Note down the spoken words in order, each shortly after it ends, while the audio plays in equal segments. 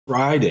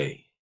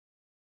Friday.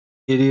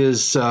 It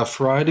is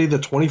Friday the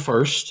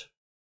 21st.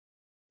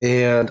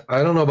 And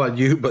I don't know about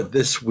you, but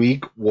this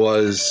week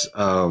was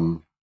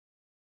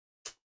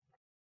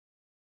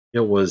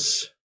it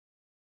was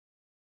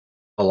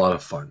a lot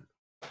of fun.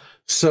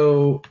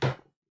 So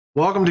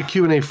welcome to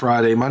Q&A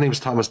Friday. My name is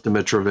Thomas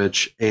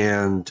Dimitrovich,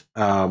 and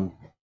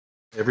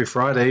every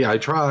Friday I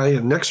try,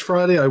 and next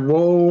Friday I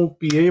won't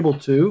be able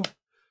to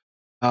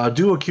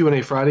do a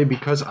Q&A Friday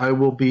because I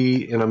will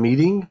be in a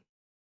meeting,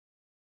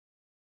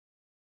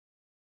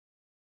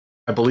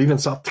 I believe in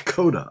South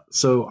Dakota.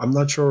 So I'm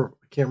not sure,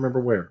 I can't remember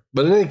where.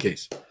 But in any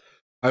case,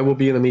 I will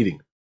be in a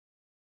meeting.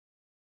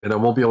 And I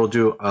won't be able to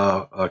do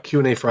a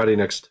Q&A Friday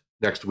next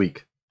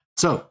week.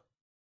 So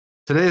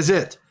today is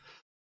it.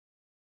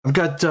 I've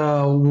got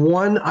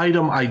one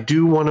item I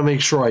do want to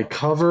make sure I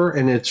cover,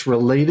 and it's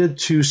related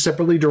to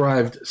separately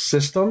derived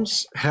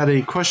systems. Had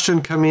a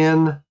question come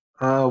in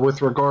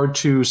with regard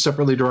to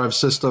separately derived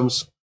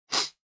systems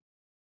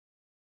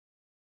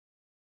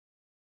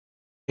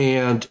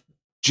and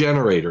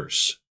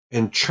generators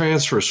and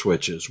transfer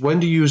switches.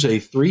 When to use a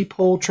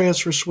 3-pole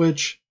transfer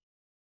switch?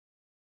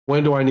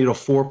 When do I need a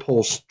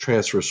 4-pole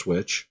transfer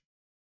switch?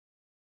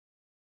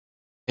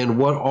 And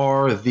what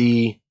are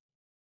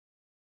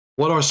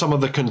some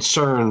of the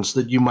concerns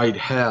that you might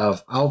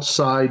have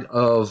outside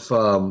of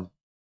some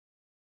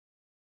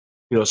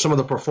of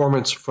the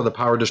performance for the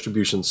power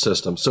distribution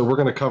system? So we're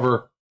going to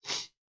cover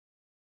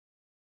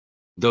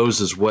those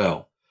as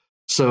well.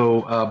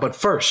 So, but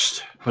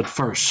first,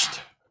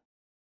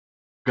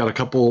 got a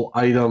couple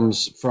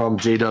items from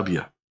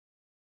JW.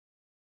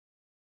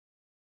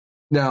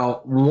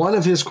 Now, one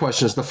of his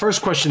questions, the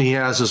first question he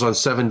has is on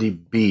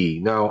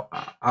 70B. Now,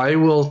 I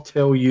will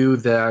tell you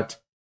that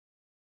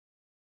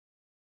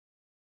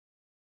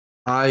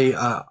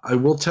I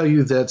will tell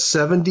you that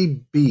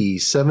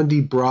 70B,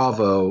 70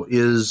 Bravo,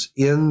 is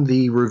in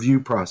the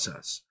review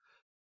process.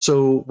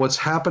 So what's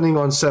happening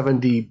on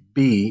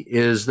 70B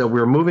is that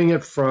we're moving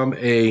it from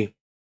a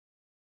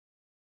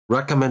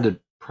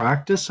recommended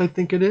practice, I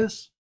think it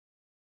is,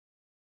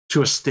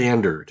 to a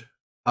standard.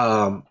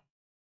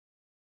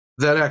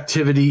 That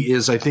activity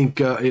is, I think,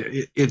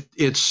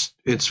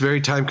 it's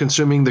very time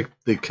consuming.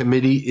 The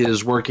committee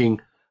is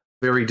working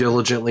very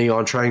diligently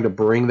on trying to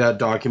bring that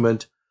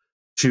document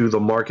to the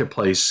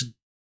marketplace.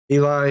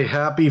 Eli,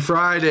 happy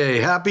Friday.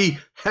 Happy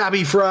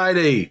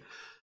Friday.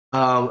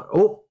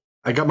 Oh,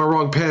 I got my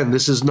wrong pen.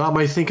 This is not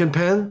my thinking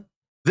pen.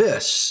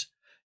 This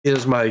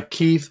is my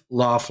Keith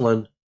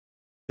Laughlin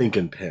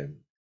thinking pen.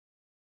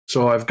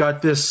 So I've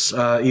got this,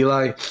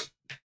 Eli.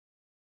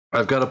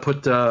 I got to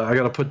put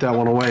that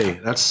one away.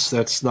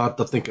 That's not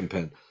the thinking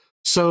pen.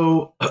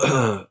 So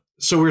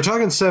so we're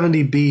talking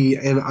 70B,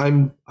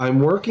 and I'm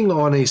working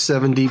on a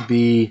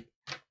 70B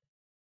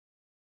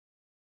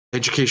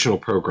educational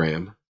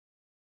program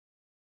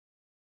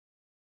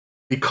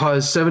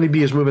because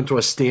 70B is moving to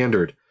a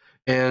standard.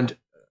 And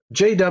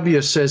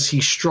JW says he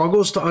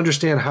struggles to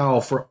understand how,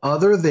 for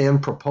other than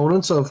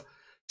proponents of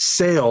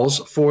sales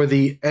for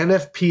the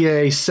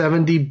NFPA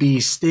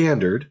 70B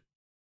standard,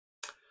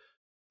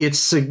 it's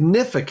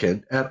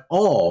significant at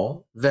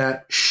all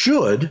that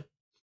should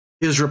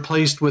is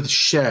replaced with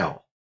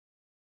shall.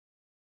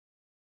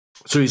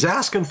 So he's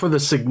asking for the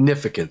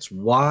significance.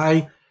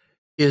 Why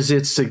is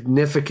it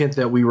significant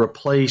that we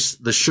replace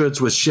the shoulds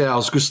with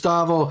shalls?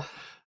 Gustavo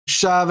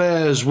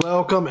Chavez,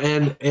 welcome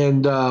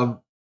and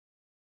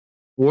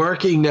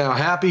working now.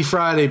 Happy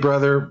Friday,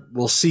 brother.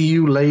 We'll see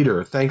you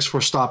later. Thanks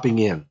for stopping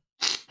in.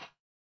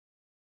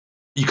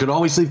 You can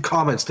always leave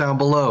comments down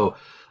below.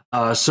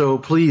 So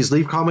please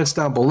leave comments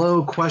down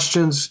below,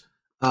 questions,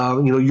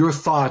 your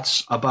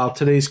thoughts about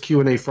today's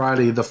Q&A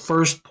Friday. The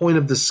first point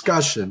of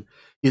discussion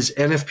is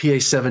NFPA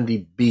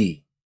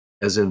 70B,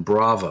 as in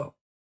Bravo.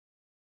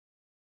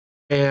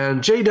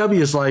 And JW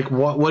is like,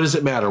 what does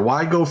it matter?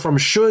 Why go from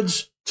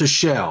shoulds to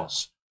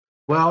shalls?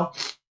 Well,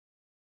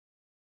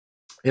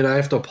 and I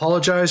have to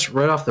apologize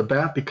right off the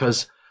bat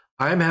because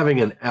I'm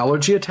having an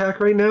allergy attack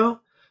right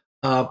now.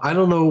 I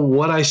don't know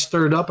what I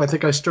stirred up. I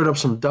think I stirred up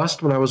some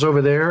dust when I was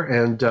over there,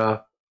 and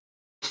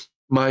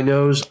my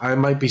nose, I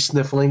might be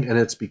sniffling, and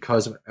it's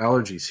because of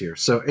allergies here.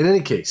 So in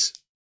any case,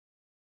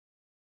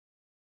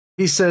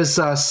 he says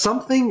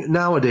something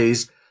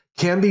nowadays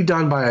can be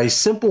done by a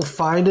simple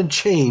find and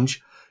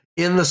change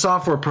in the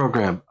software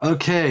program.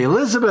 Okay,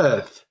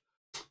 Elizabeth.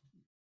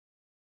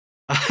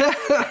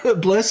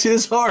 Bless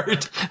his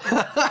heart.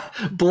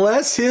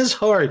 Bless his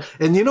heart.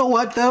 And you know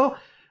what, though?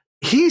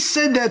 He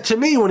said that to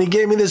me when he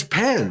gave me this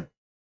pen.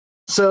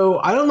 So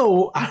I don't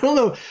know.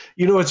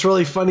 You know, what's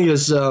really funny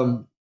is I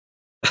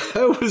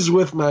was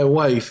with my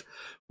wife.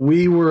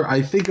 We were,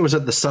 I think it was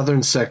at the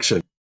Southern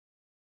section.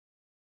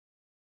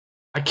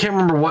 I can't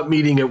remember what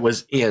meeting it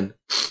was in,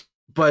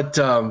 but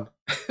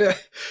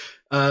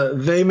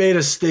they made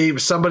a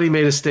statement. Somebody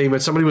made a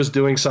statement. Somebody was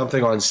doing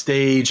something on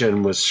stage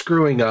and was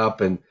screwing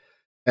up, and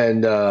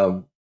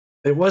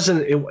it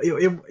wasn't an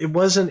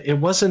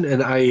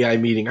IEI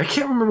meeting. I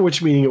can't remember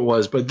which meeting it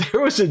was, but there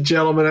was a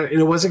gentleman, and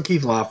it wasn't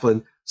Keith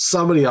Laughlin,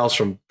 somebody else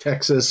from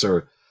Texas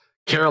or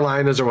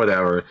Carolinas or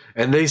whatever.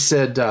 And they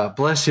said,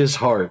 bless his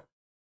heart.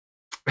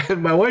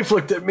 And my wife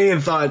looked at me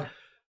and thought,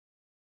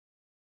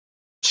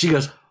 she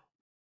goes,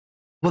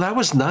 well, that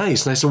was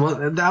nice. And I said,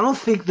 well, I don't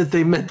think that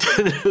they meant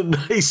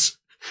it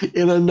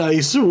in a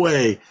nice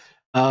way.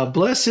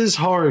 Bless his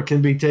heart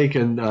can be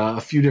taken a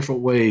few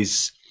different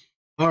ways.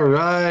 All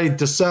right,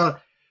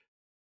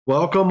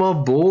 welcome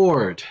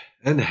aboard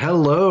and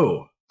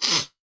hello.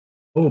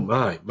 Oh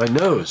my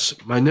nose.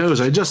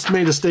 I just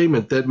made a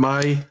statement that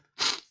my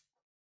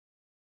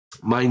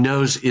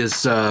nose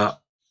is I'm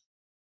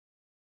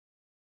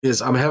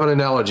having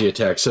an allergy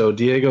attack. So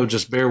Diego,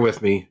 just bear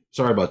with me.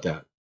 Sorry about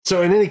that.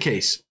 So in any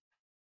case,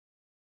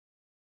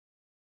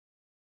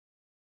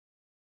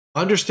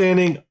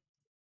 understanding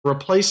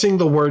replacing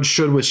the word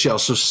should with shall.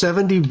 So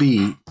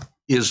 70B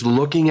is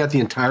looking at the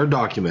entire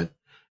document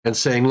and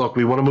saying, look,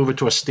 we want to move it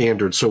to a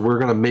standard. So we're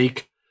going to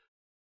make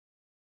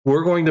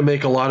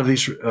a lot of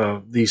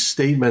these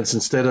statements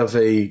instead of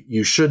a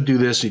you should do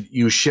this,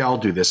 you shall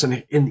do this.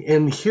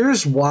 And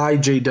here's why,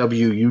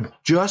 JW, you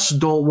just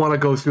don't want to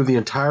go through the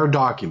entire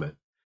document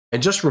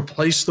and just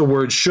replace the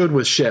word should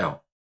with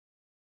shall.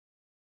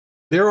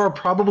 There are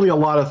probably a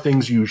lot of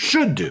things you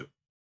should do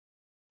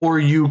or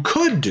you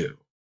could do,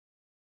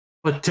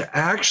 but to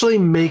actually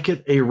make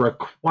it a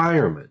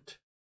requirement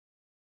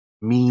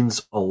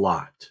means a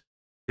lot.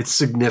 It's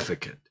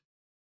significant.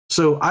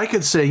 So I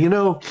could say,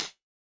 you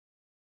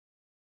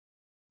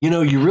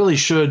really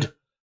should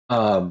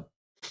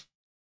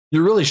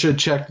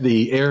check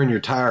the air in your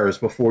tires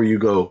before you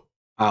go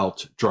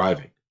out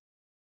driving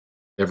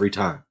every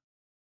time.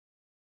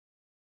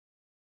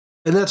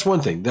 And that's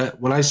one thing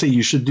that when I say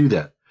you should do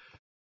that,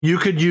 you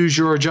could use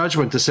your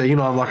judgment to say, I'm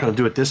not going to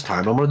do it this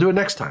time. I'm going to do it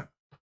next time.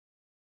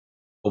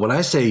 But when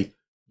I say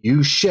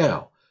you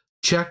shall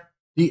check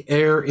the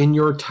air in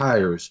your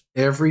tires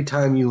every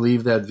time you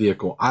leave that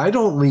vehicle, I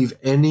don't leave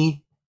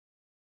any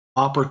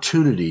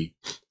opportunity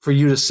for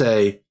you to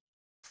say,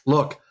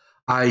 look,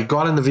 I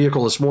got in the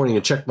vehicle this morning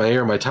and checked my air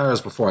and my tires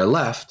before I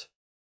left.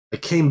 I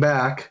came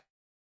back,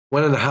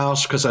 went in the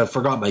house because I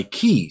forgot my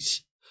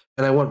keys,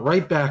 and I went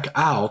right back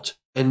out,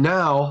 and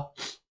now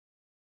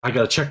I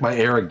got to check my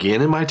air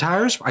again in my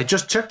tires. I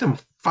just checked them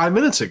 5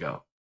 minutes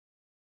ago.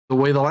 The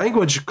way the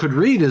language could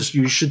read is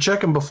you should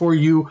check them before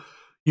you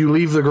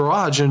leave the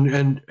garage,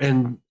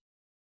 and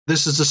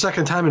this is the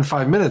second time in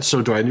 5 minutes,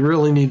 so do I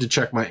really need to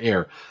check my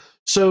air?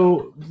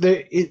 So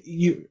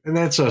and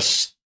that's a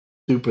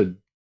stupid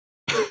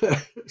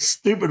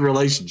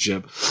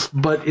relationship.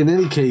 But in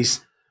any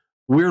case,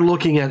 we're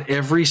looking at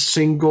every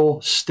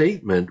single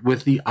statement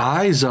with the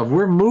eyes of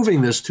we're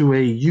moving this to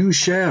a you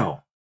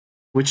shall,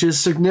 which is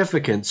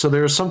significant. So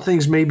there are some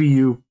things maybe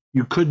you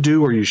could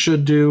do or you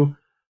should do,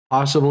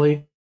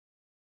 possibly,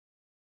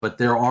 but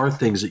there are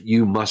things that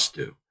you must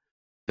do.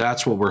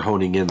 That's what we're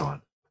honing in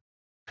on.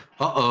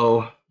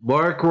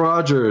 Mark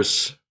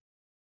Rogers.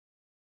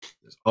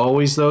 There's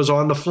always those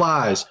on the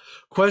flies.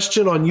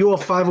 Question on UL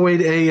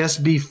 508A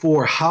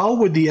SB4. How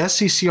would the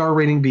SCCR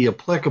rating be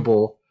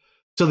applicable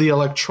to the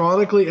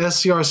electronically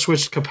SCR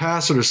switched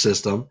capacitor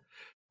system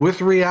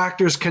with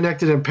reactors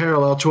connected in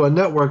parallel to a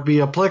network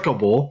be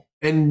applicable?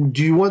 And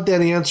do you want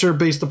that answer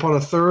based upon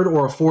a third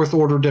or a fourth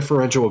order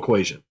differential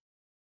equation?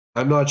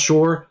 I'm not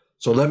sure.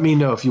 So let me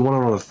know if you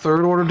want it on a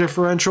third order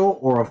differential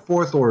or a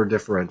fourth order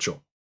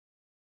differential.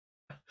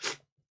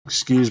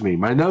 Excuse me.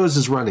 My nose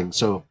is running,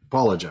 so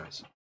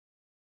apologize.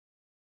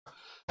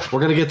 We're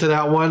going to get to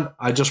that one.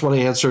 I just want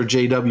to answer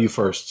JW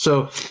first.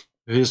 So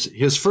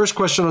his first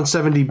question on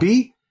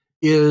 70B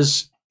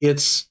is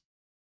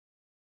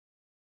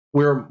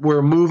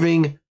we're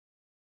moving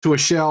to a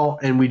shell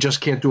and we just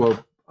can't do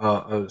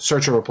a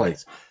search and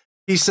replace.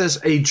 He says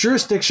a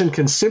jurisdiction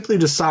can simply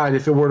decide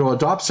if it were to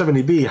adopt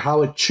 70B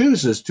how it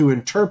chooses to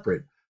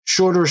interpret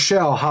short or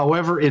shell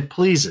however it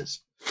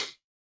pleases.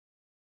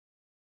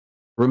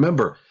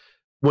 Remember,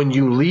 when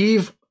you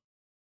leave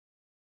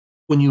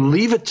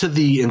it to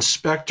the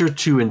inspector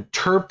to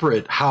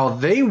interpret how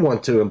they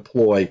want to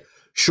employ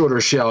short or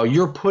shell,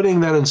 you're putting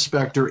that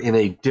inspector in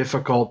a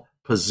difficult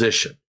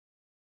position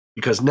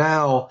because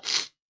now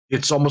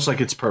it's almost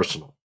like it's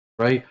personal,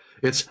 right?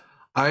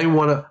 I'm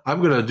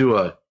going to do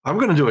a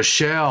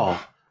shell.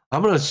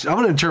 I'm going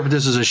to interpret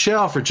this as a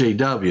shell for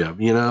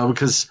JW,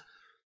 because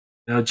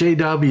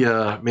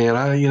JW, man,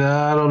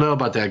 I don't know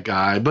about that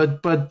guy,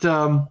 but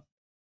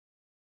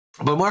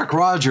Mark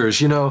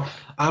Rogers,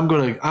 I'm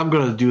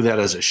gonna do that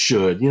as a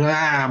should.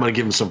 I'm gonna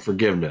give him some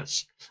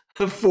forgiveness.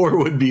 4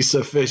 would be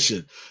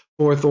sufficient.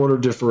 Fourth order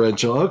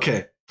differential.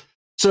 Okay.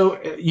 So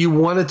you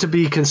want it to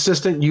be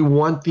consistent. You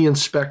want the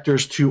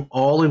inspectors to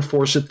all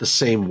enforce it the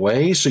same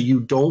way. So you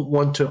don't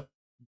want to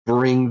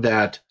bring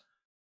that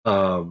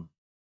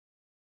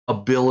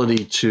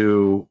ability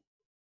to,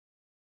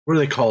 what do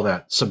they call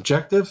that?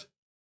 Subjective?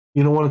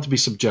 You don't want it to be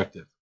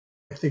subjective.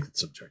 I think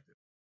it's subjective.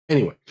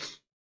 Anyway.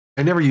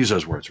 I never use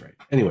those words right.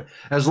 Anyway,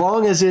 as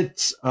long as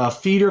it's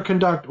feeder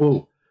conduct.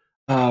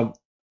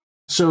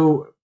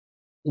 So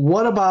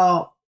what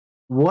about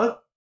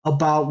what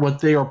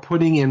they are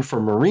putting in for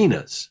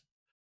marinas?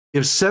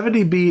 If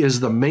 70B is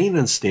the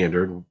maintenance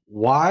standard,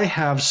 why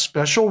have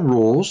special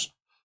rules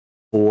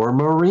for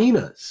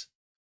marinas?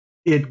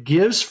 It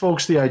gives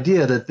folks the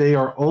idea that they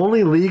are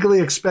only legally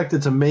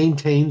expected to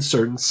maintain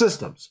certain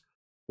systems.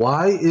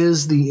 Why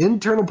is the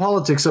internal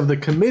politics of the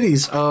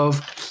committees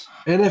of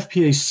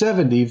NFPA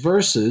 70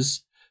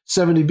 versus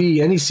 70B,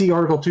 NEC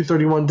Article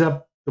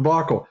 231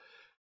 debacle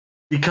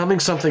becoming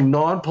something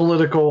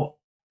non-political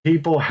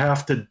people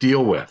have to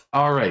deal with?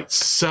 All right,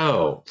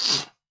 so,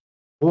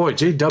 boy,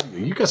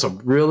 JW, you got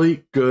some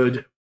really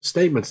good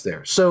statements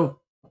there. So,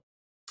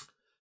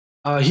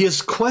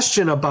 his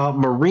question about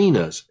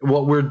marinas.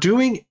 What we're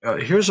doing,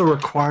 here's a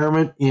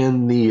requirement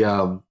in the,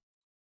 I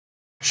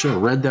should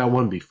have read that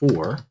one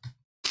before.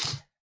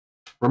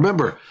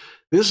 Remember,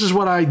 this is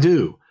what I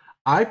do.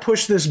 I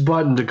push this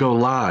button to go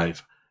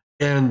live,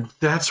 and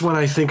that's when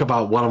I think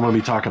about what I'm going to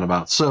be talking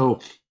about. So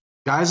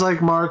guys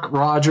like Mark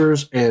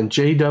Rogers and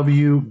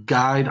JW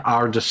guide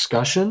our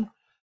discussion.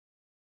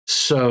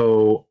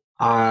 So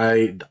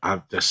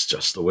that's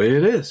just the way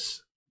it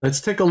is.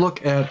 Let's take a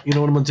look at, you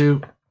know what I'm going to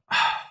do?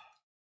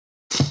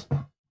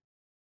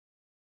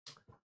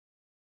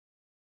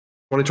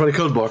 2020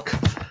 code book.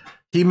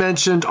 He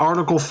mentioned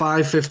Article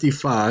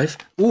 555.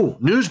 Ooh,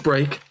 news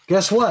break.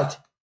 Guess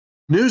what?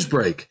 News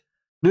break.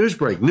 News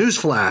break. News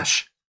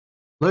flash.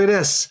 Look at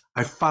this.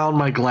 I found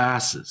my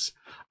glasses.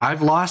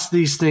 I've lost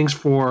these things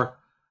for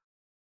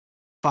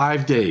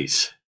 5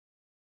 days.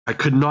 I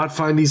could not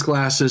find these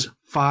glasses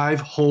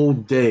 5 whole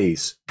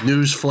days.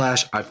 News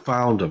flash. I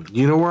found them.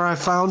 You know where I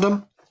found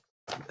them?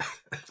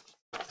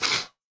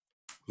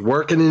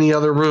 Working in the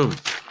other room.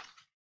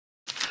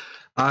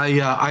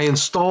 I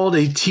installed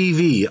a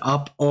TV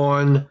up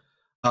on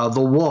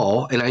the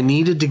wall, and I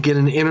needed to get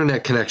an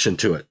internet connection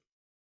to it.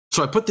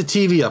 So I put the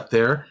TV up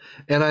there,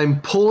 and I'm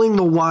pulling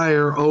the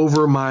wire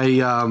over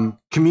my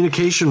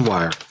communication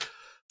wire.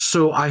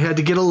 So I had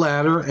to get a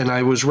ladder, and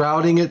I was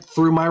routing it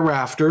through my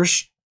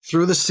rafters,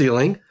 through the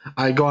ceiling.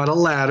 I got a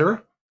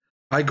ladder.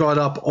 I got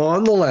up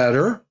on the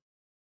ladder,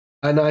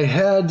 and I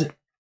had,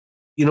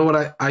 you know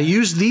what, I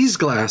used these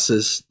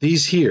glasses,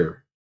 these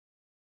here.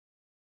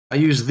 I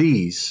use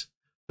these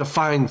to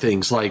find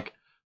things like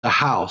the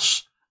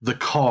house, the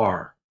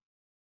car.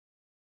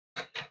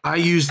 I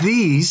use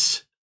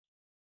these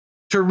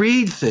to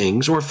read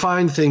things or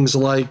find things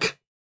like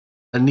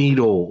a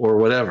needle or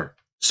whatever.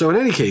 So in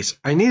any case,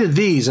 I needed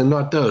these and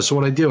not those. So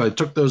what I do, I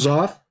took those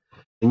off,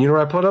 and you know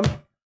where I put them?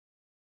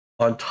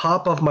 On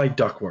top of my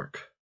ductwork.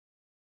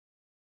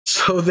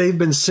 So they've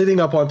been sitting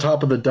up on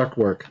top of the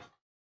ductwork.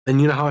 And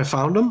you know how I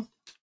found them?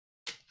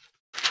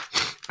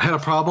 I had a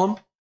problem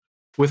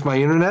with my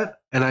internet,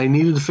 and I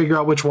needed to figure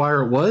out which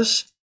wire it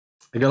was.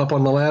 I got up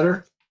on the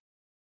ladder.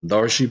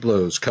 There she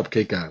blows,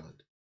 Cupcake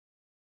Island.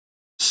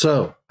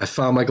 So I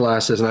found my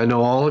glasses, and I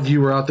know all of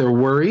you were out there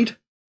worried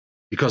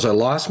because I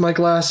lost my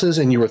glasses,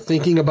 and you were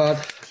thinking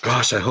about,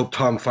 gosh, I hope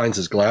Tom finds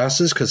his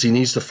glasses because he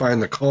needs to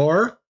find the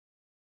car.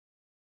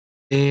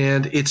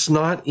 And it's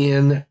not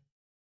in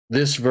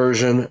this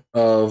version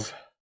of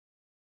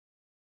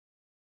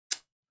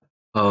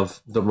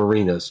the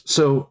marinas.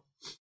 So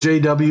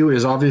JW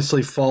is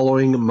obviously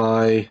following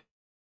my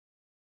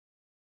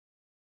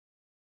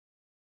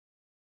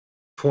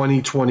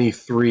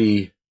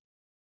 2023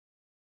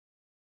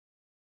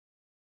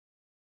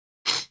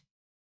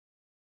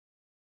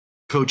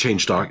 code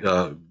change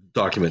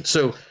document.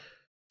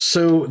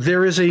 So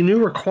there is a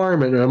new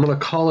requirement, and I'm going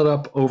to call it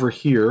up over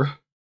here.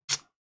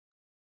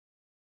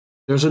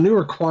 There's a new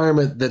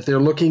requirement that they're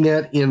looking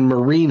at in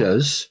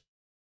marinas.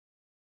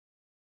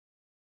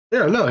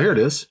 Here it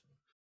is.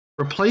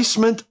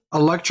 Replacement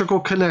electrical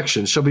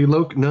connection shall be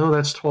no,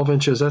 that's 12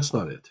 inches. That's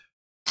not it.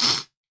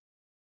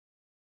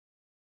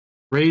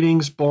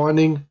 Ratings,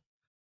 bonding.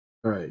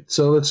 All right,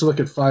 so let's look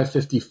at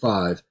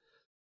 555.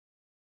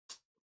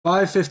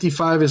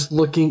 555 is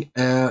looking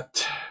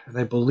at, and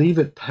I believe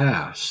it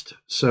passed.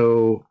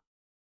 So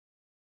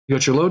you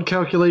got your load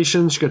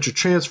calculations, you got your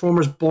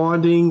transformers,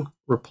 bonding,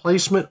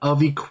 replacement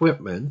of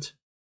equipment.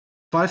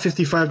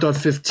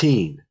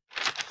 555.15.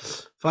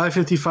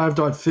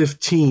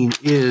 555.15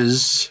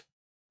 is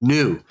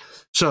new.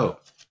 So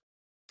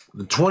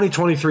the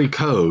 2023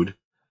 code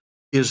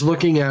is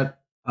looking at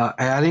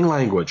adding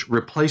language,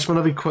 replacement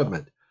of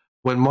equipment.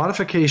 When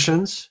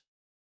modifications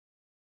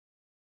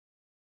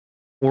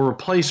or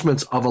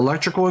replacements of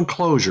electrical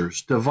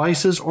enclosures,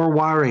 devices, or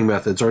wiring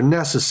methods are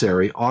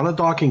necessary on a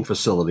docking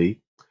facility,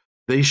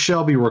 they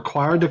shall be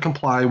required to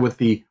comply with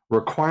the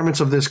requirements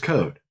of this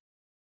code.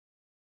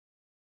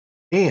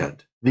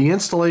 And the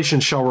installation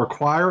shall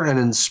require an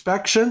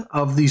inspection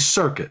of the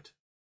circuit.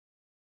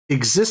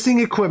 Existing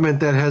equipment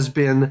that has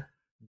been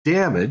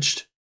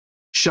damaged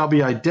shall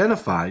be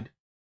identified,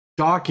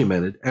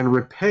 documented, and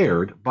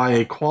repaired by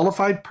a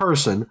qualified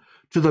person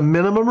to the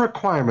minimum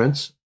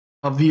requirements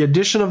of the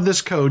edition of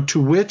this code to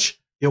which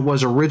it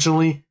was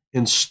originally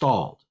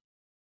installed.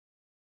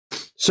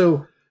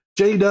 So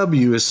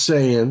JW is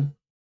saying,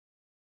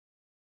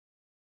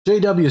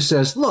 JW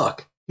says,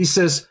 look, he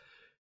says,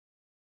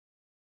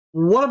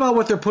 what about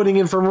what they're putting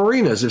in for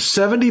marinas? If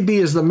 70B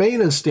is the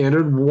maintenance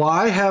standard,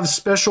 why have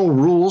special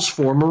rules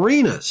for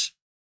marinas?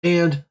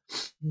 And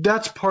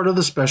that's part of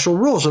the special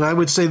rules. And I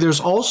would say there's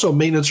also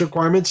maintenance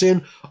requirements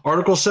in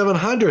Article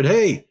 700.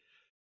 Hey,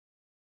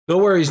 no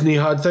worries,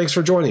 Nihad. Thanks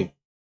for joining.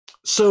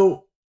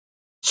 So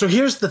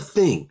here's the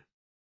thing.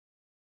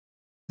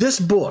 This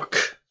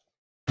book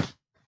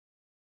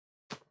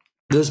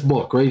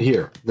right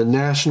here, the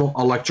National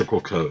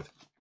Electrical Code,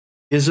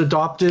 is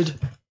adopted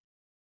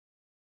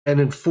and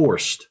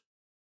enforced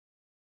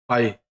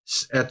at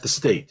the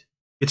state.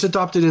 It's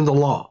adopted into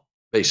law,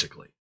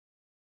 basically,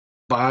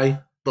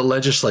 by the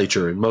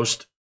legislature in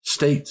most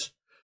states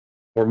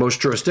or most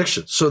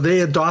jurisdictions. So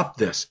they adopt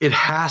this. It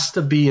has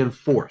to be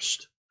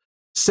enforced.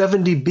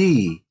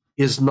 70B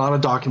is not a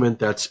document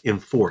that's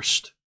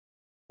enforced.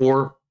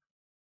 Or,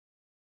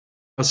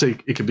 I'll say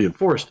it could be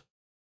enforced,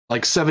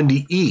 like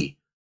 70E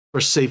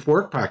for safe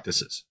work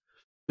practices.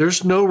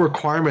 There's no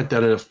requirement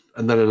that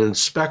an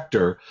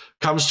inspector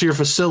comes to your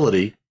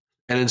facility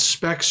and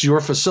inspects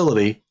your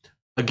facility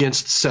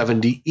against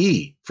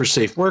 70E for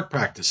safe work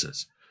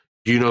practices.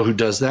 Do you know who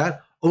does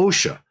that?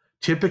 OSHA.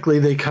 Typically,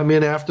 they come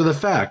in after the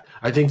fact.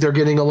 I think they're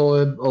getting a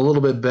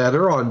little bit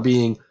better on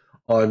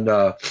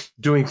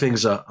doing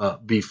things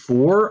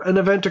before an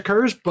event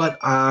occurs. But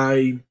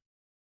I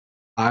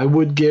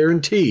would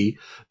guarantee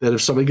that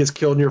if somebody gets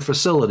killed in your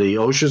facility,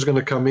 OSHA is going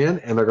to come in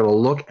and they're going to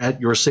look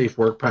at your safe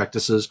work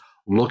practices,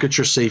 look at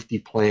your safety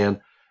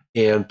plan,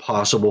 and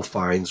possible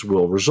fines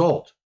will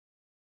result.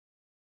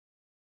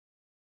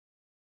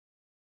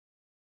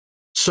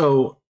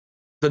 So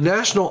the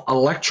National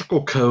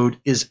Electrical Code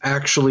is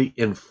actually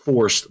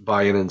enforced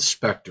by an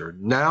inspector.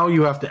 Now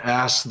you have to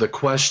ask the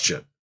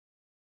question,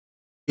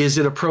 is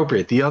it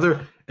appropriate? The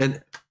other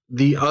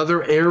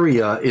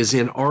area is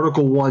in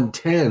Article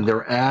 110.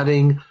 They're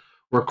adding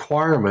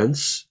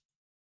requirements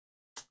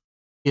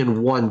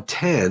in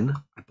 110.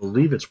 I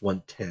believe it's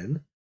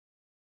 110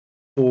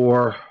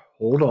 for,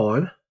 hold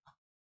on.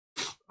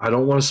 I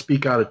don't want to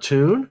speak out of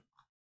tune.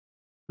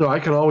 No,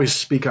 I can always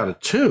speak out of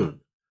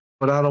tune,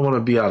 but I don't want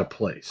to be out of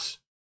place.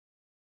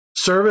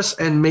 Service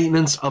and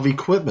maintenance of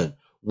equipment,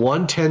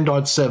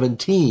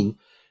 110.17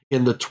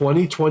 in the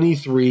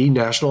 2023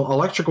 National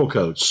Electrical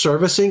Code.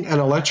 Servicing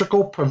and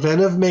electrical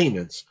preventive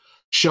maintenance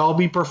shall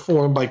be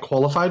performed by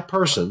qualified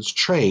persons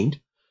trained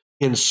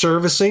in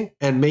servicing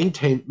and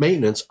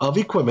maintenance of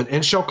equipment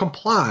and shall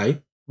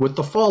comply with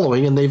the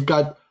following. And they've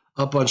got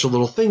a bunch of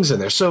little things in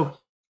there. So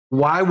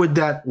why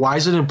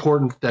is it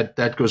important that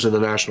that goes in the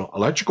National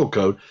Electrical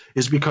Code?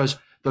 Is because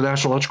the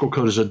National Electrical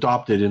Code is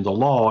adopted into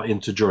law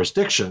into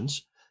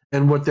jurisdictions.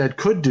 And what that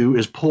could do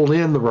is pull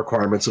in the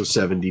requirements of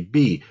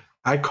 70B.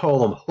 I call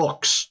them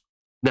hooks.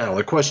 Now,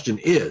 the question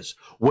is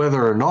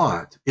whether or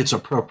not it's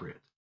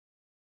appropriate.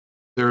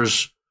 There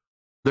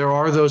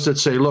are those that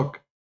say, look,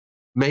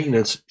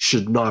 maintenance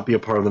should not be a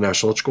part of the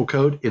National Electrical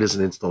Code. It is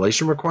an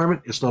installation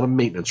requirement. It's not a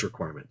maintenance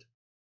requirement.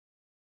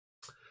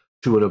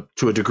 To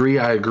a degree,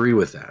 I agree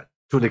with that.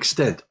 To an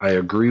extent, I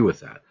agree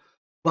with that.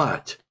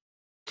 But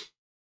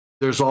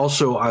there's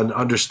also an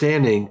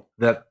understanding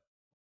that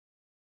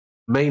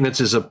maintenance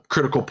is a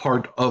critical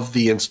part of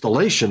the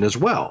installation as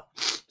well.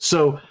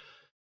 So,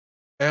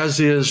 as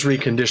is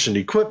reconditioned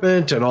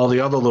equipment and all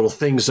the other little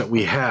things that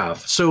we have.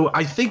 So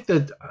I think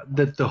that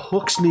the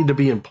hooks need to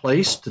be in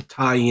place to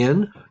tie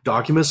in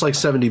documents like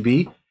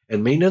 70B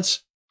and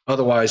maintenance.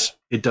 Otherwise,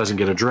 it doesn't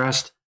get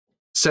addressed.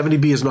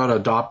 70B is not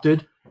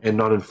adopted and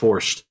not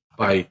enforced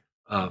by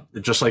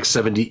just like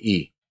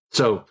 70E.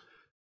 So,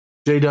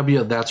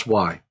 JW, that's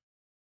why.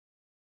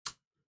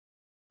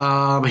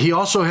 He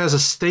also has a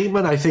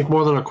statement, I think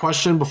more than a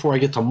question before I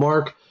get to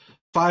Mark.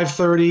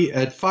 5:30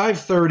 at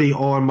 5:30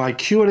 on my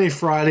Q&A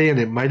Friday, and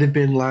it might have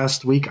been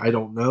last week, I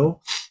don't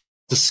know,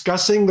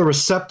 discussing the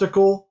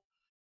receptacle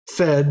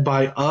fed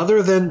by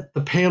other than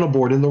the panel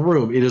board in the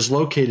room it is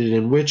located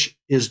in, which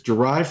is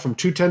derived from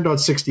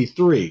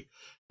 210.63.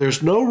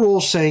 There's no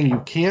rule saying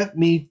you can't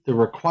meet the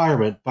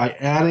requirement by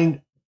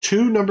adding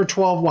 2 number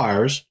 12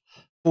 wires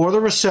for the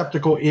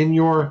receptacle in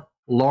your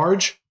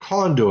large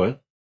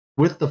conduit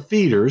with the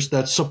feeders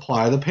that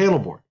supply the panel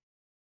board.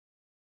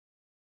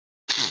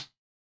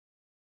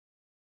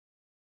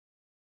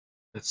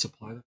 That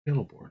supply the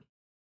panel board.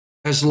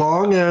 As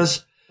long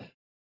as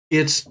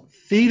it's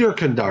feeder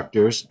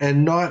conductors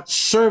and not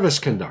service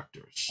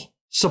conductors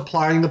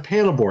supplying the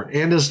panel board.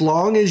 And as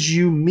long as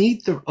you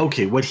meet the,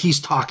 okay, what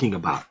he's talking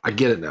about, I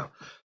get it now.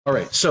 All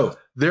right, so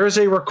there's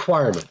a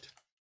requirement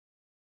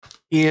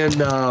in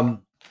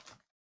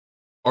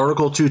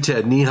Article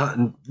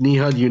 210.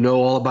 Nihad, you know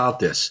all about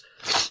this.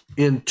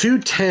 In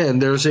 210,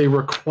 there's a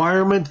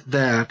requirement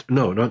that,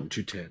 no, not in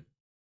 210.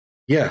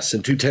 Yes,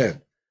 in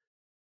 210.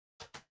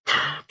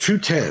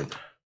 210.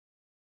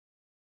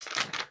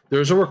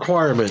 There's a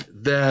requirement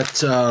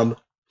that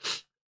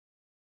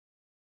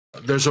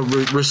there's a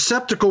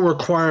receptacle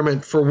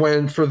requirement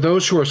for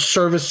those who are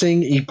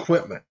servicing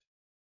equipment,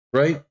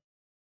 right?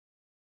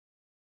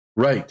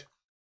 Right.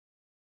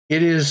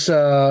 It is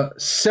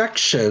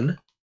section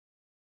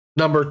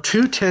number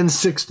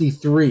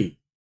 21063.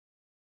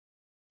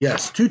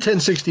 Yes,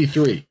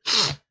 21063.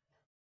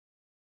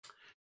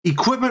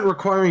 Equipment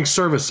requiring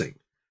servicing.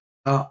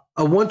 A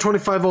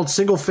 125-volt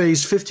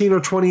single-phase 15 or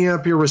 20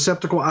 ampere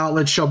receptacle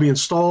outlet shall be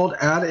installed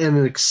at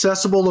an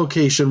accessible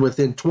location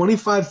within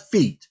 25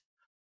 feet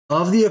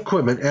of the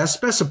equipment as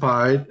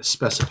specified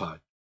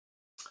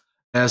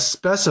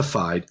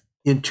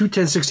in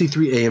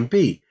 21063A and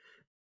B.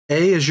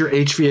 A is your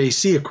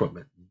HVAC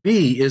equipment.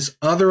 B is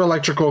other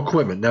electrical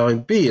equipment. Now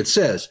in B it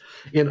says,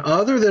 in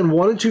other than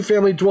 1 and 2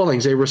 family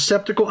dwellings, a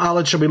receptacle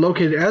outlet shall be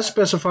located as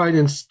specified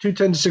in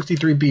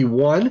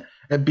 21063B1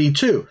 and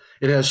B2.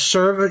 It has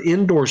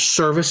indoor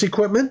service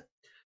equipment,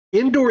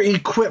 indoor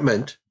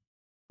equipment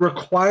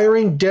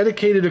requiring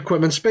dedicated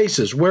equipment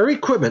spaces. Where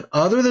equipment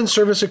other than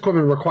service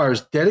equipment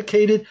requires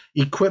dedicated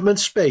equipment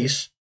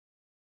space,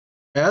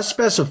 as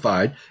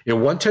specified in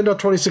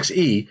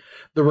 110.26e,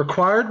 the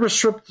required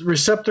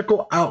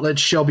receptacle outlet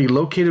shall be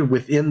located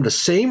within the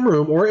same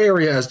room or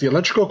area as the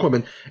electrical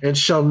equipment and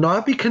shall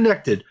not be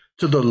connected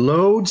to the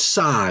load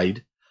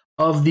side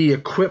of the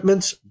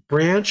equipment's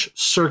branch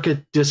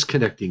circuit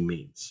disconnecting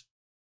means.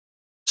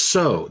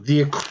 So the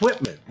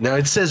equipment, now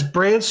it says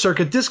branch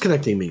circuit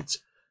disconnecting means.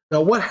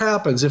 Now what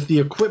happens if the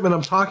equipment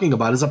I'm talking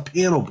about is a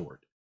panel board?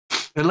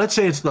 And let's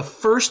say it's the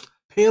first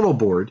panel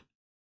board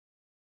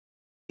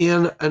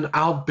in an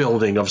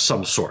outbuilding of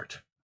some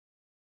sort.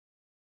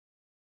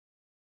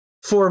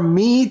 For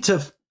me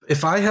to,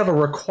 if I have a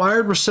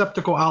required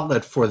receptacle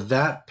outlet for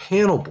that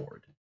panel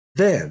board,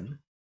 then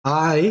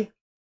I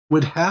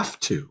would have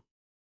to.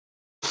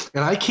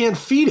 And I can't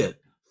feed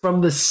it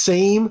from the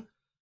same,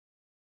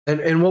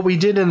 and what we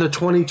did in the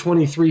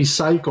 2023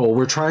 cycle,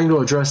 we're trying to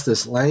address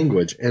this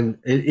language. And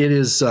it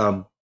is,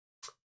 I'm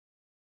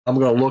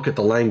going to look at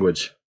the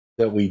language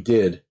that we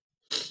did.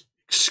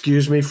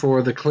 Excuse me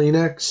for the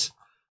Kleenex.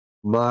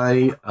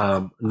 My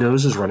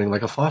nose is running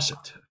like a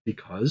faucet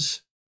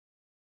because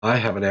I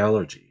have an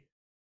allergy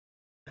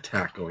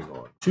attack going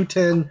on.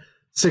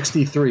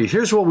 21063.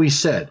 Here's what we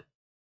said.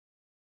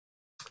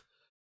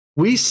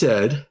 We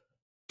said,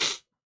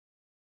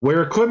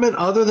 where equipment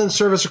other than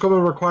service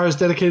equipment requires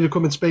dedicated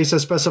equipment space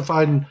as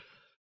specified in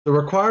the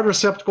required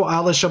receptacle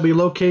outlet shall be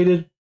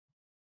located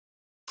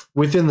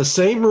within the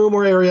same room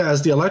or area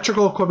as the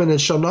electrical equipment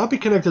and shall not be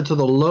connected to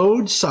the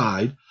load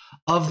side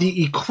of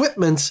the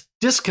equipment's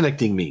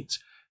disconnecting means.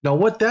 Now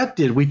what that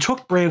did, we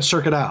took branch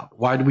circuit out.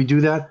 Why did we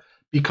do that?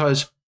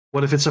 Because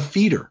what if it's a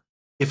feeder?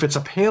 If it's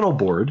a panel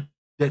board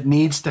that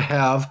needs to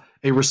have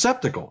a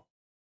receptacle,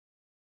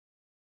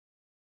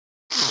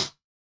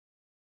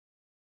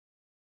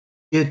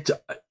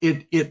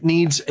 it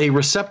needs a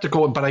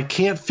receptacle, but I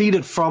can't feed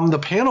it from the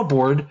panel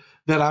board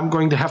that I'm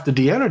going to have to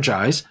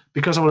de-energize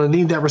because I'm going to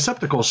need that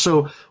receptacle.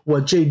 So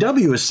what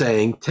JW is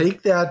saying,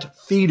 take that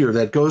feeder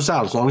that goes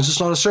out, as long as it's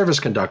not a service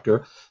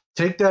conductor,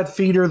 take that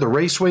feeder, the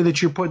raceway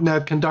that you're putting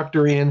that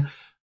conductor in,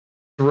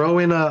 throw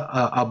in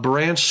a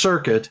branch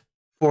circuit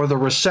for the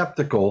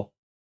receptacle,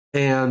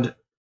 and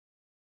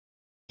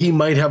he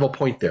might have a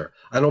point there.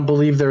 I don't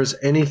believe there's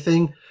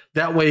anything.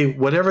 That way,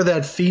 whatever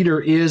that feeder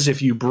is,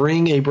 if you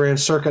bring a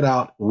branch circuit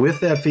out with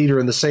that feeder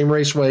in the same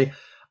raceway,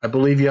 I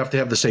believe you have to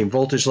have the same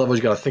voltage levels.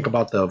 You got to think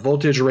about the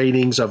voltage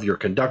ratings of your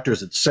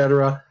conductors,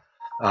 etc.,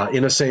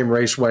 in the same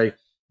raceway.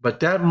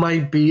 But that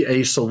might be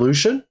a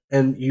solution,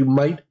 and you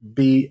might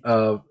be,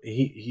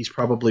 he's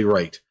probably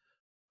right.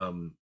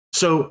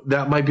 So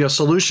that might be a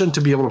solution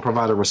to be able to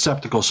provide a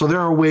receptacle. So there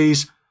are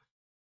ways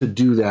to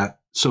do that,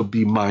 so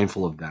be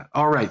mindful of that.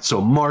 All right, so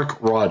Mark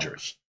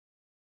Rogers.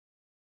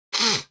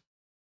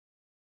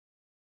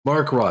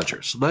 Mark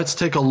Rogers, let's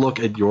take a look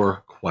at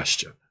your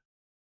question.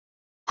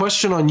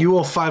 Question on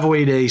UL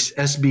 508A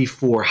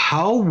SB4.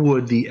 How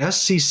would the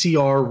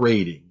SCCR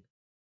rating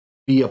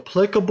be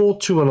applicable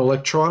to an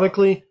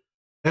electronically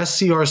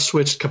SCR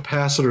switched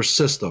capacitor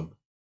system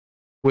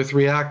with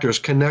reactors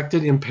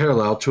connected in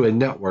parallel to a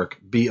network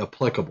be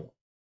applicable?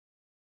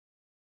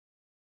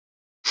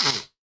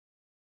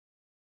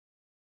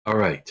 All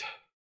right.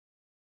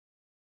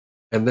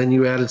 And then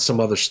you added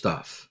some other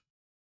stuff.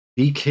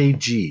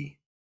 BKG.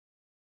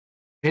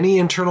 Any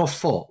internal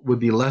fault would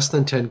be less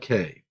than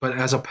 10K, but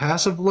as a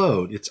passive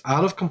load, it's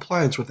out of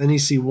compliance with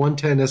NEC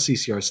 110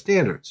 SCCR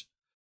standards,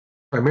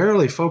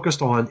 primarily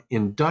focused on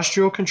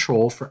industrial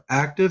control for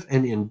active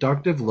and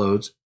inductive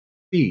loads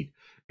feed.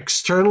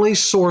 Externally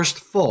sourced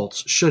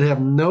faults should have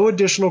no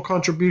additional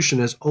contribution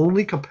as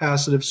only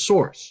capacitive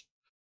source.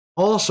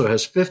 Also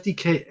has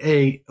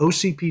 50Ka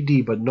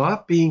OCPD, but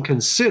not being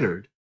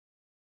considered.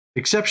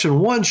 Exception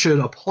 1 should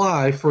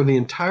apply for the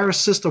entire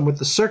system with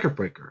the circuit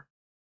breaker.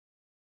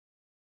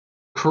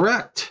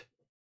 Correct.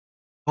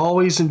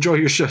 Always enjoy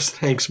your shows.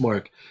 Thanks,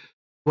 Mark.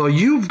 Well,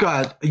 you've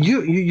got,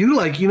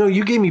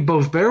 you gave me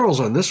both barrels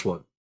on this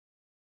one.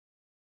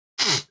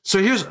 So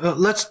here's,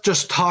 let's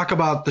just talk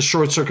about the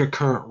short circuit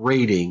current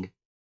rating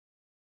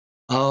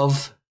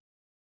of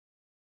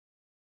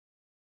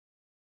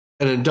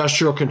an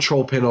industrial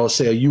control panel,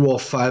 say a UL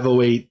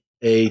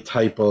 508A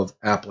type of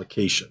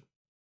application.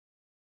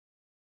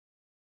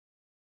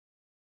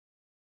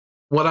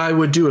 What I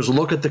would do is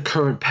look at the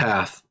current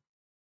path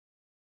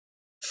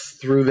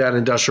through that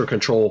industrial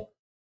control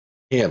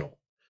panel.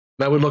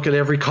 And I would look at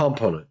every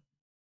component,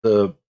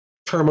 the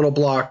terminal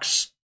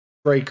blocks,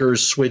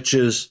 breakers,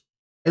 switches,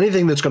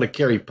 anything that's going to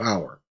carry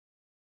power.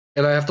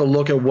 And I have to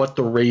look at what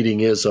the rating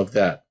is of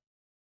that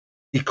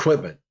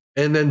equipment,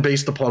 and then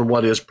based upon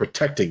what is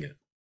protecting it.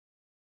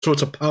 So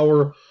it's a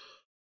power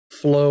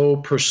flow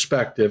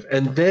perspective.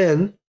 And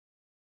then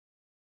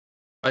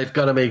I've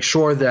got to make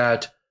sure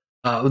that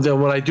then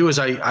what I do is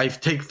I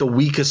take the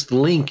weakest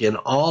link in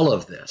all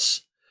of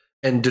this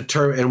and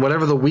determine, and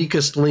whatever the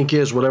weakest link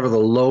is, whatever the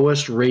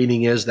lowest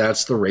rating is,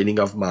 that's the rating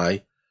of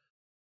my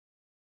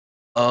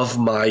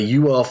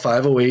UL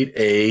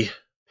 508A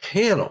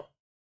panel.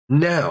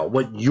 Now,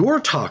 what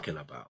you're talking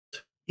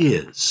about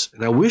is,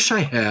 and I wish I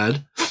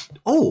had,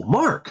 oh,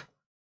 Mark,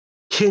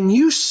 can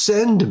you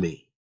send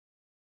me,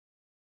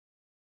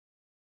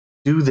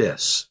 do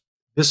this.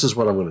 This is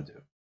what I'm going to do.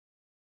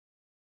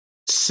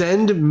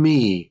 Send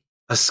me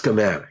a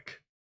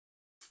schematic.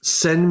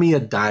 Send me a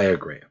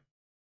diagram.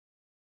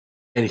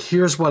 And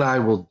here's what I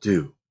will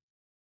do.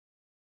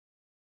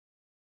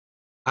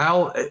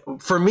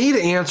 For me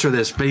to answer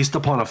this based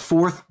upon a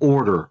fourth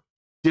order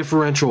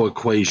differential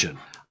equation,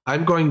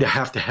 I'm going to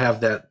have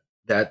that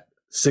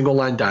single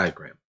line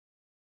diagram.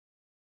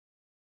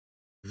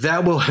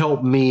 That will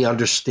help me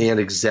understand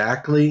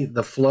exactly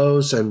the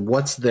flows and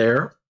what's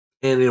there,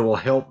 and it will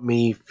help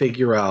me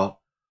figure out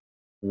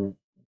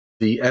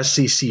the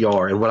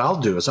SCCR. And what I'll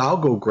do is I'll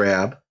go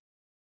grab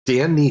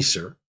Dan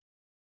Neeser,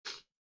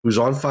 who's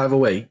on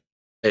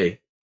 508A.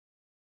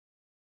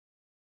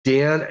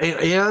 Dan,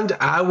 and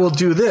I will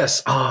do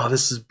this. Oh,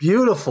 this is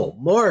beautiful.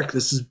 Mark,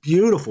 this is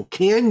beautiful.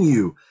 Can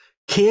you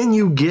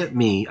get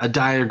me a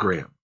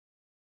diagram?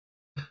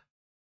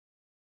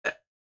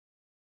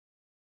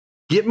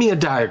 Get me a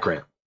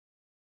diagram.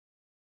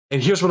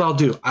 And here's what I'll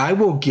do. I'm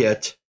going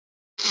to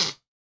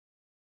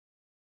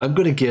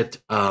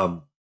get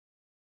Dan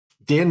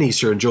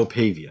Neeser and Joe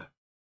Pavia.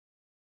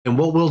 And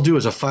what we'll do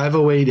is a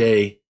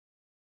 508A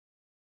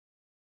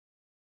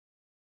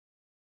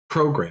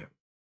program.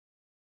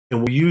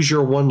 And we'll use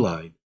your one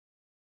line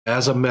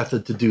as a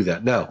method to do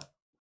that. Now,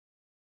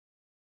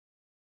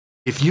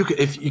 if you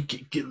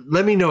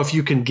let me know if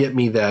you can get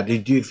me that.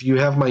 If you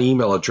have my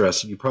email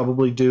address, you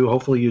probably do.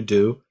 Hopefully you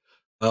do.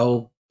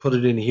 I'll put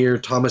it in here.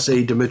 Thomas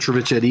A.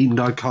 Dimitrovich at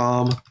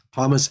Eaton.com.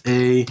 Thomas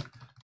A.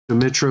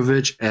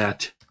 Dimitrovich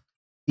at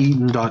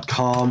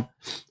Eaton.com.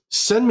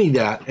 Send me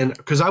that, and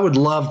because I would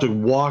love to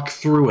walk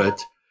through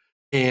it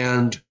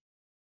and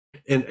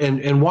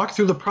walk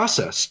through the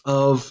process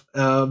of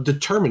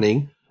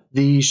determining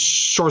the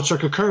short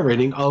circuit current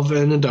rating of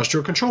an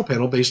industrial control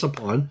panel based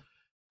upon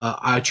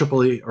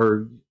IEEE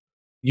or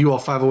UL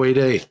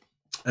 508A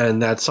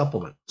and that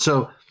supplement.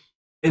 So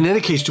in any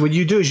case, what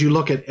you do is you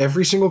look at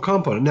every single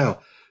component. Now,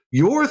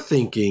 you're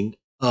thinking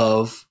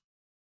of,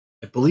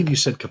 I believe you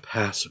said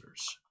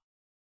capacitors.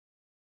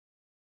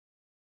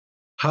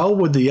 How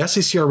would the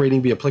SCCR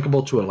rating be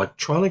applicable to an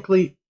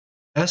electronically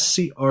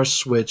SCR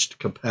switched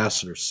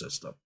capacitor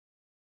system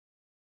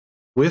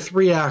with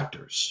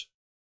reactors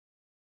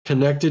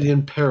connected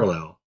in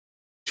parallel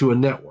to a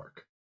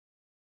network?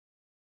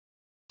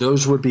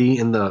 Those would be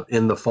in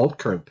the fault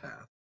current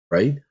path,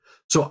 right?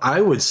 So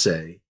I would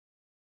say,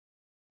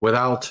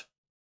 without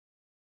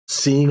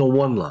seeing a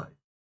one line,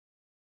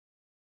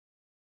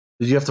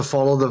 you have to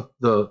follow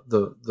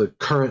the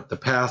current, the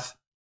path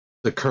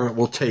the current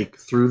will take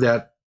through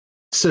that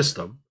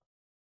system,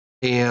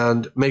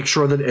 and make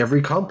sure that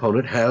every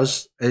component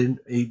has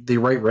the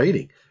right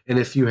rating. And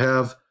if you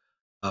have,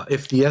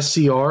 if the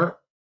SCR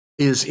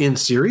is in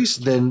series,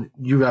 then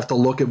you have to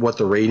look at what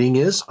the rating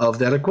is of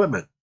that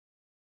equipment.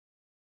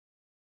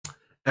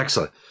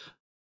 Excellent.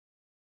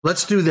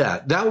 Let's do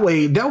that. That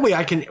way,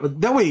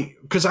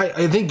 because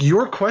I think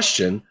your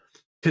question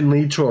can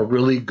lead to a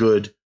really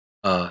good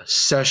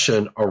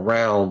session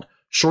around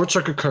short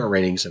circuit current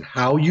ratings and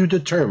how you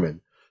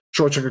determine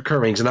short circuit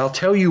current ratings. And I'll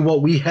tell you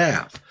what we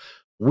have.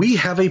 We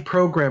have a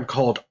program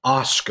called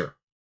Oscar.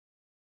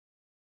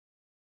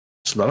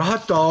 It's not a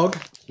hot dog.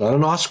 It's not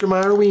an Oscar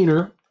Mayer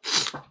wiener.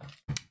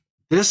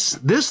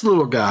 This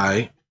little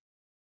guy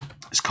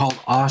is called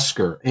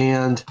Oscar,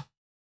 and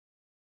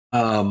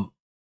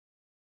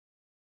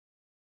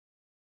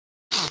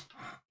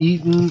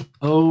Eaton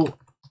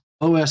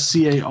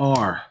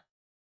OSCAR.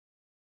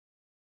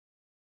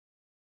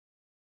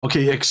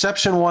 Okay,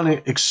 exception 1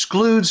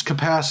 excludes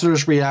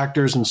capacitors,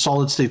 reactors, and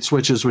solid-state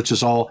switches, which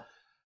is all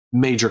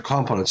major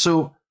components.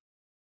 So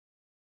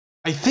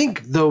I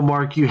think, though,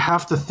 Mark, you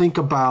have to think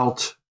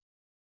about,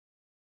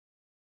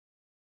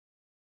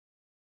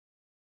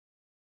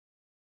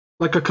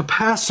 like, a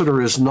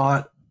capacitor is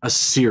not a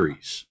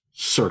series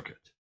circuit.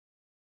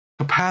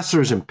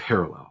 Capacitor is in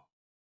parallel,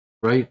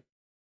 right?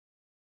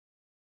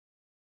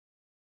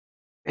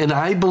 And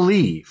I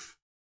believe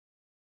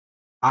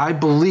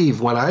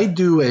when I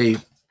do a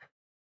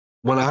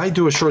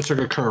short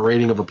circuit current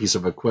rating of a piece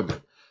of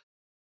equipment,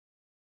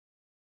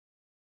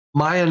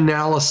 my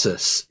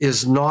analysis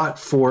is not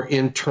for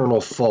internal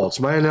faults.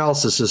 My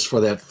analysis is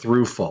for that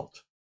through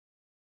fault.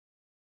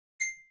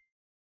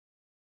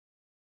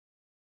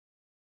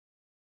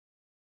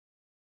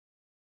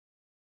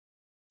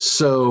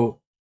 So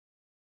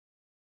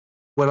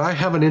when I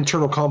have an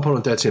internal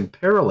component that's in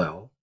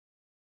parallel,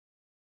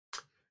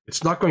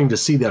 it's not going to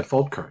see that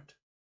fault current.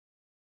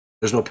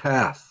 There's no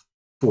path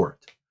for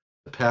it.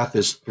 The path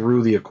is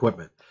through the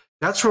equipment.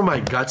 That's where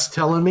my gut's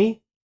telling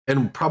me,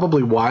 and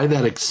probably why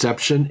that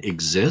exception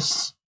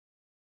exists.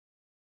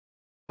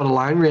 But a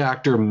line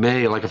reactor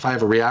may, like if I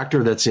have a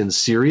reactor that's in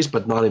series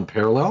but not in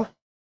parallel,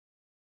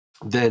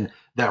 then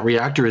that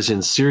reactor is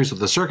in series with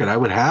the circuit. I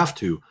would have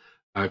to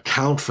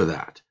account for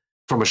that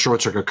from a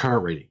short circuit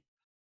current rating.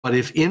 But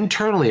if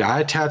internally I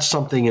attach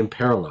something in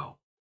parallel,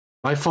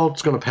 my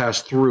fault's going to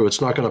pass through.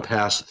 It's not going to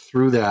pass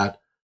through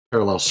that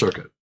parallel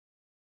circuit.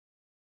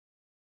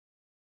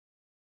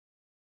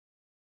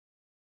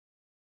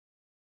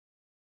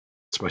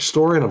 It's my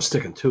story, and I'm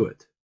sticking to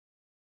it,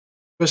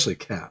 especially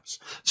caps.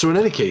 So in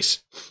any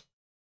case,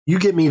 you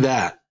get me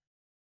that.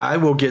 I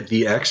will get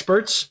the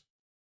experts,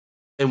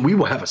 and we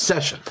will have a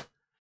session,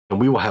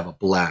 and we will have a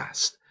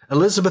blast.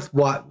 Elizabeth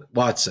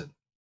Watson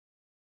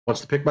wants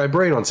to pick my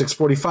brain on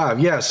 645.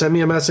 Yeah, send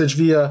me a message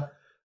via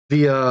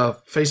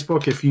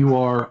Facebook if you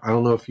are. I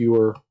don't know if you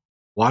are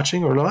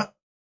watching or not.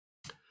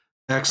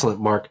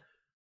 Excellent, Mark.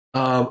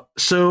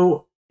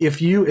 So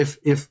if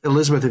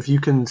Elizabeth, if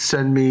you can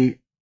send me,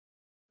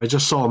 I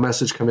just saw a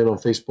message come in on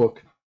Facebook.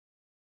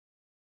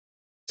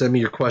 Send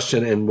me your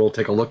question and we'll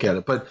take a look at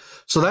it. But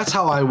so that's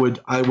how I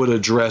would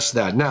address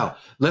that. Now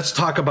let's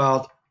talk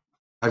about.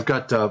 I've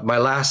got my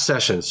last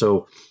session.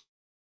 So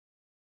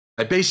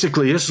this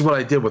is what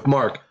I did with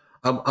Mark.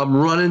 I'm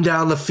running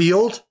down the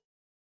field,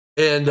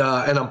 and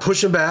I'm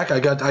pushing back. I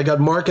got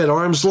Mark at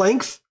arm's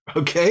length,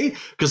 okay?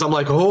 Because I'm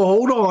like,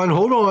 oh,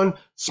 hold on,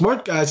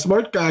 smart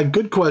guy,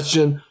 good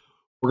question.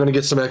 We're going to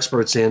get some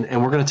experts in,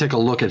 and we're going to take a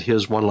look at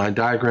his one-line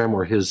diagram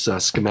or his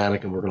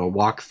schematic, and we're going to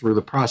walk through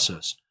the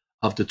process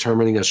of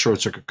determining a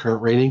short-circuit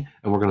current rating,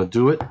 and we're going to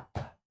do it.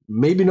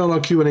 Maybe not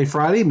on Q&A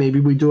Friday. Maybe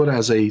we do it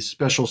as a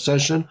special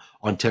session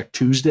on Tech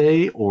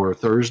Tuesday or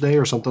Thursday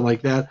or something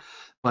like that.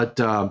 But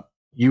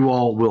you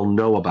all will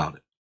know about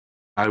it.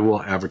 I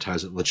will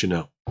advertise it and let you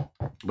know.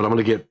 But I'm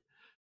going to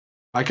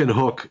I can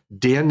hook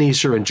Dan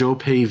Neeser and Joe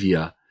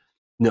Pavia.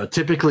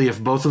 Typically,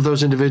 if both of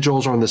those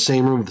individuals are in the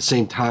same room at the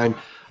same time,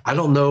 I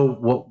don't know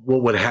what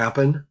would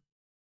happen.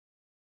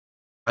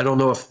 I don't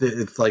know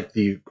if like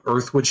the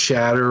Earth would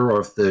shatter or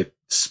if the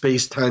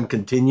space-time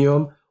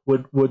continuum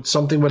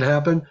something would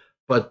happen.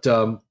 But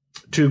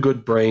two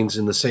good brains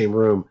in the same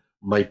room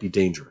might be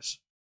dangerous.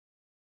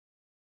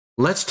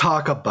 Let's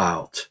talk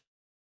about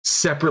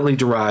separately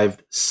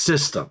derived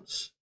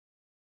systems.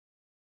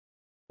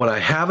 When I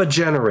have a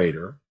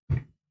generator,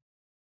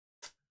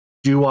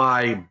 do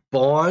I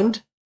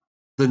bond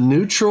the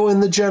neutral in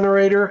the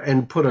generator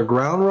and put a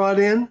ground rod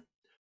in?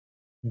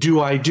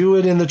 Do I do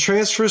it in the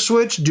transfer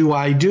switch? Do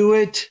I do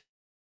it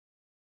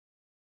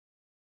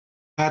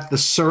at the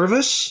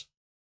service?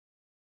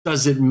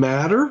 Does it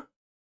matter?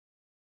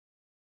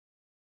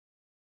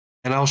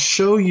 And I'll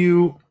show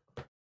you.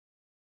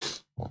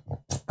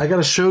 I got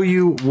to show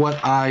you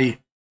what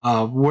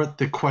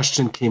the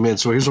question came in.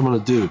 So here's what I'm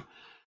going to do,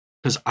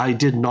 because I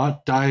did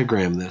not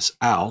diagram this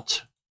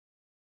out.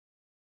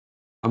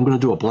 I'm going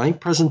to do a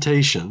blank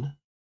presentation.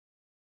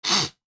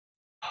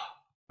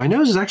 My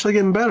nose is actually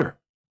getting better.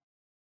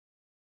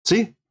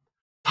 See?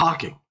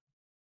 Talking.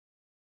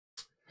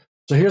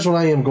 So here's what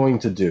I am going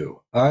to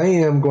do. I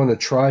am going to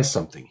try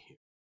something here.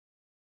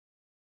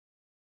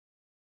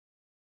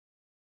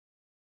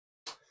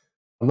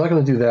 I'm not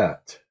going to do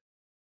that.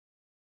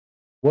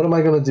 What am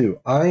I going to do?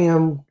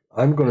 I'm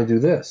going to do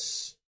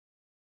this.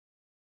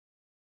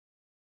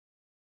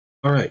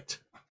 All right.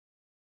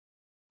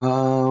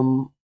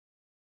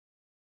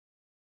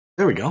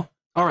 There we go.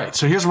 All right.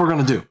 So here's what we're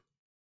going to do.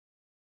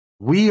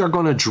 We are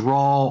going to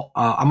draw.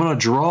 I'm going to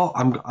draw.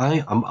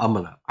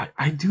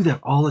 I do that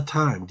all the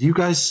time. Do you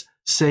guys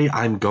say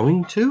I'm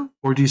going to,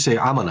 or do you say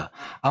I'm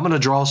gonna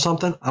draw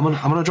something? I'm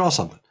gonna draw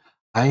something.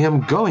 I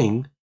am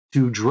going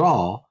to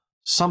draw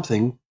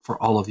something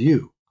for all of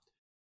you.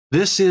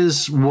 This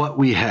is what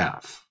we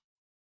have.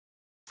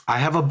 I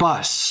have a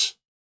bus.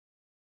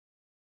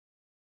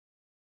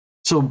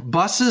 So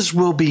buses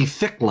will be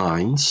thick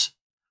lines.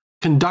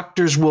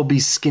 Conductors will be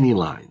skinny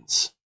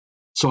lines.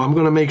 So I'm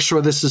going to make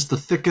sure this is the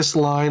thickest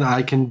line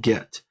I can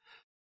get.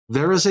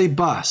 There is a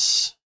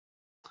bus,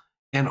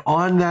 and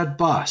on that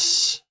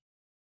bus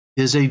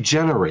is a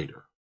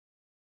generator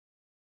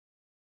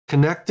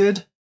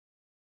connected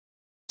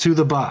to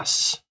the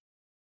bus.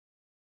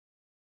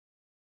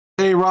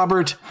 Hey,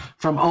 Robert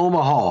from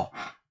Omaha.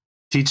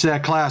 Teach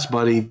that class,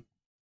 buddy.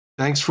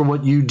 Thanks for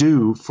what you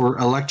do for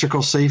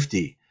electrical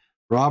safety.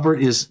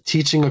 Robert is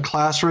teaching a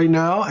class right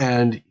now,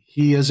 and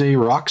he is a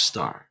rock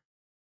star.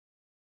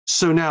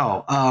 So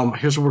now,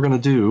 here's what we're going to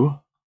do.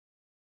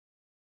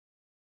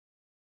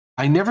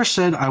 I never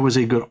said I was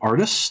a good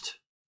artist.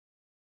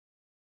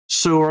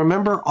 So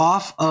remember,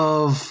 off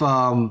of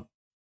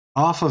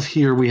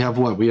here, we have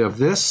what? We have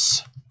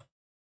this.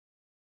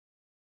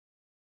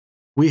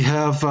 We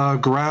have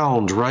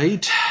ground,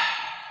 right?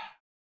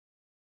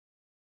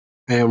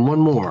 And one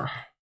more.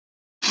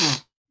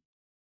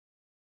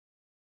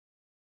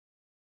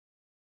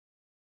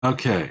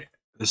 Okay,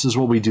 this is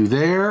what we do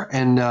there,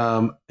 and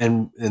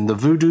the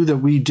voodoo that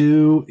we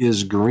do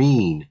is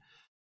green,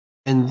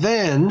 and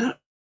then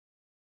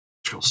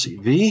Control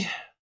CV,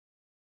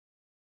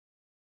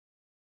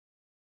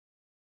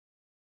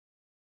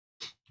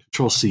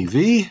 Control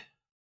CV.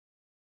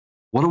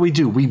 What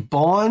do? We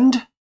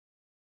bond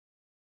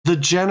the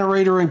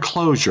generator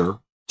enclosure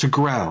to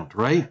ground,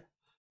 right?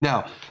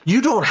 Now,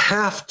 you don't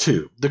have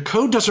to. The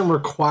code doesn't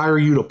require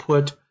you to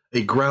put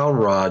a ground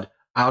rod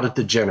out at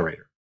the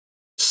generator.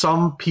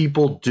 Some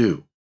people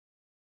do.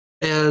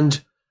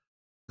 And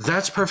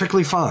that's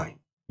perfectly fine.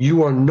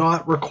 You are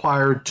not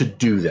required to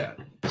do that.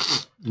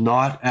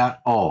 Not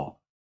at all.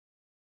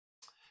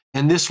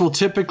 And this will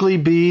typically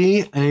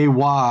be a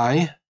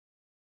Y.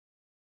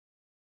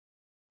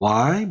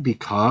 Why?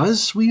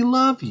 Because we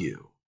love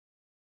you.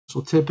 This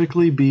will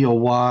typically be a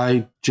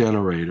Y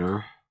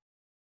generator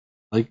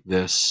like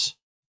this.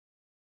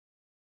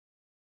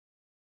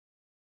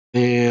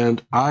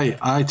 And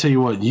I tell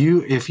you what,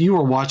 if you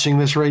are watching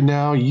this right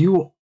now,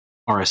 you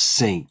are a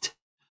saint.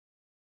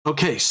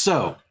 Okay,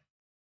 so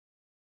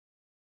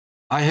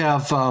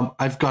I've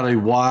got a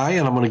Y,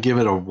 and I'm going to give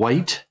it a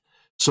white,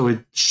 so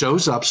it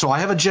shows up. So I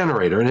have a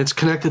generator, and it's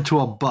connected to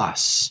a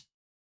bus.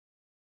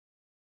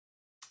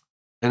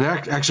 And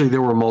actually,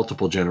 there were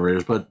multiple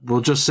generators, but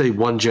we'll just say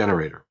one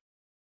generator.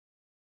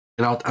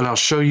 And I'll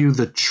show you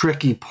the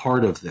tricky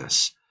part of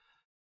this.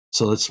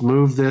 So let's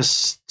move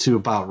this to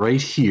about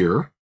right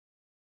here.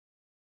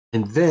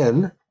 And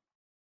then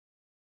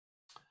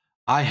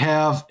I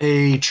have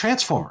a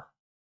transformer.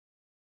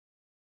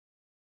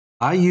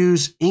 I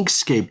use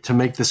Inkscape to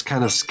make this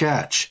kind of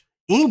sketch.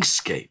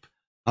 Inkscape.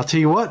 I'll tell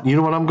you what, you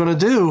know what I'm going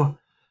to do?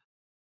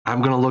 I'm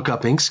going to look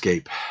up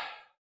Inkscape.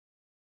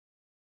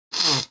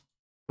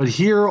 But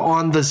here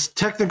on this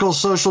technical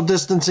social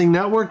distancing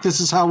network, this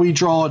is how we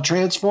draw a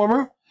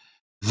transformer.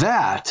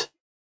 That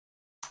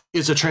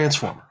is a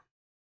transformer.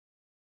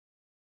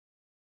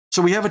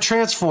 So we have a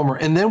transformer,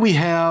 and then we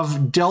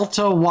have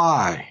delta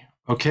Y.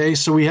 Okay,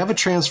 so we have a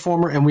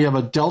transformer, and we have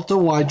a delta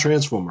Y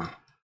transformer.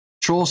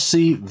 Control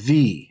C,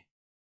 V.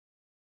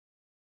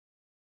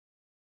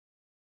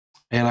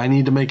 And I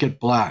need to make it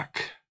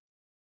black.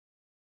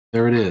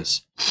 There it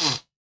is.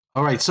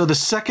 All right, so the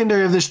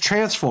secondary of this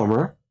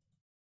transformer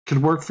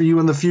could work for you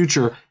in the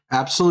future.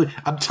 Absolutely.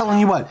 I'm telling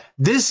you what,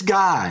 this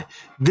guy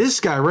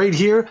right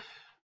here,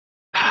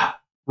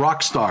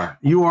 rock star.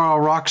 You are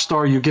a rock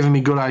star. You're giving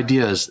me good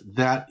ideas.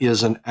 That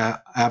is an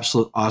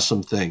absolute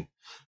awesome thing.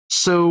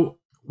 So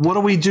what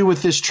do we do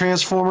with this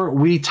transformer?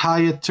 We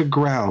tie it to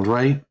ground,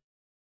 right?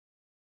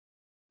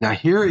 Now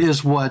here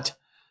is what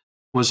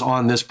was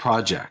on this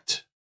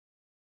project.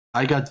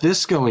 I got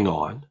this going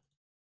on,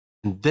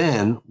 and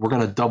then we're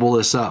going to double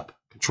this up.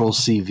 Control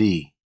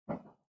CV.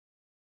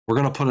 We're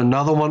going to put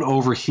another one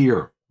over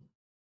here.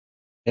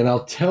 And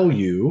I'll tell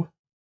you,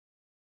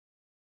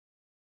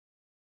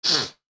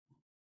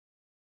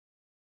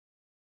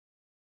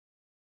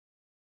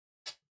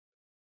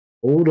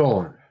 hold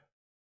on.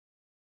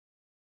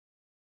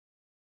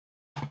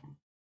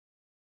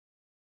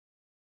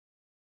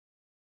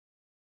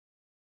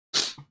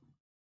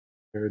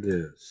 There it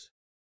is.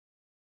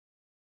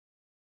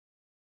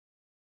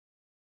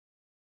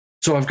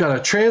 So I've got a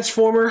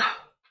transformer.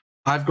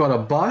 I've got a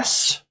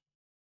bus.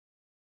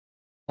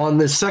 On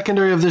the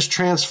secondary of this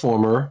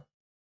transformer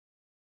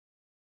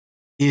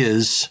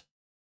is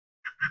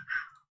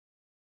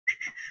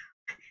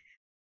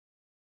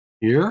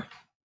here.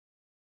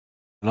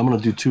 And I'm going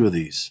to do two of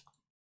these.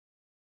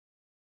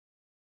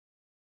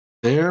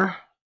 There.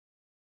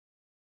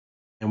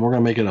 And we're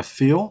going to make it a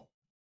fill.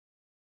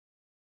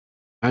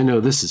 I know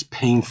this is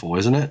painful,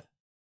 isn't it?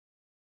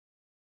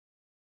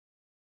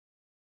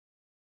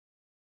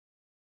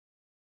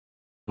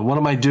 And what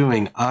am I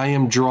doing?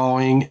 I'm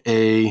drawing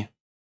a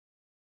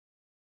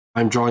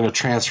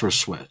transfer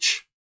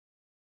switch.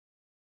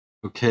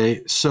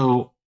 Okay,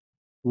 so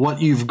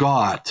what you've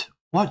got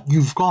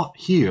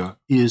here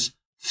is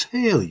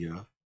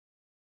failure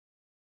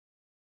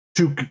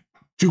to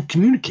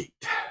communicate.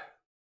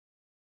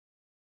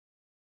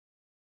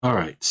 All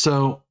right,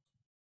 so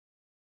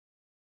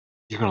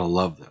you're going to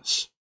love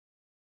this.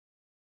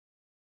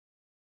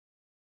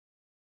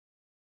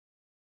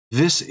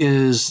 This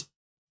is,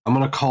 I'm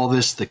going to call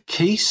this the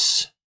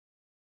case.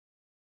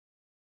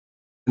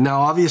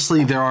 Now,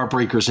 obviously, there are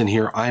breakers in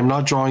here. I am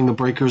not drawing the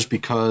breakers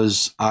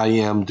because I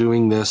am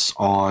doing this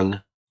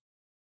on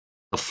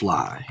the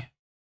fly.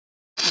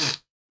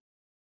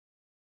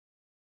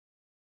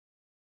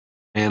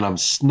 And I'm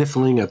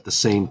sniffling at the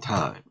same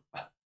time.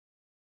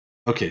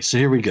 Okay, so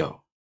here we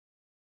go.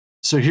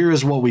 So here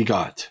is what we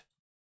got.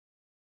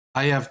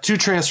 I have two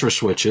transfer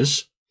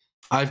switches.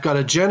 I've got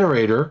a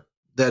generator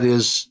that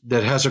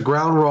has a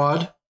ground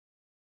rod.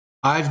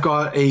 I've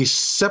got a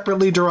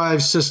separately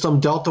derived system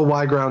delta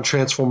Y ground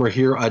transformer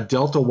here, a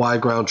delta Y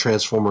ground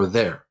transformer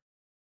there.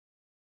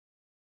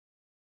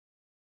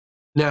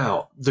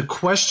 Now, the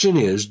question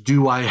is,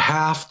 do I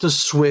have to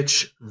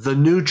switch the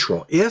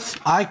neutral? If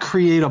I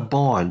create a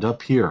bond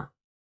up here,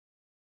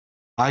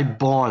 I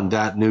bond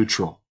that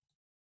neutral.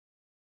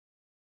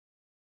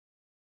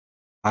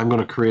 I'm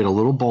going to create a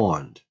little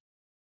bond.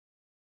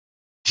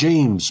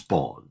 James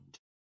Bond.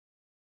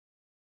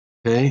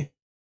 Okay.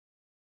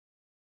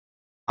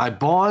 I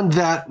bond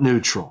that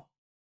neutral.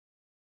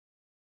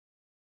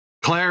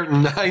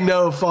 Claritin, I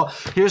know.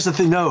 Here's the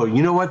thing. No,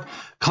 you know what?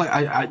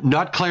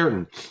 Not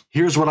Claritin.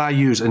 Here's what I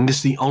use, and this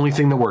is the only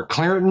thing that works.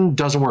 Claritin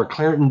doesn't work.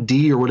 Claritin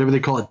D or whatever they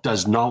call it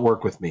does not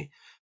work with me.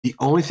 The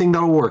only thing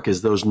that'll work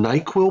is those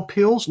NyQuil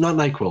pills, not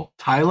NyQuil,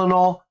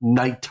 Tylenol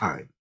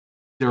nighttime.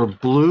 They're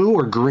blue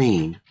or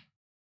green,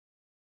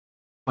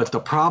 but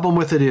the problem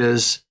with it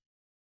is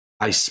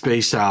I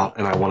space out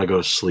and I want to go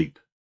to sleep.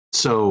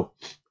 So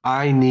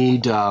I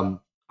need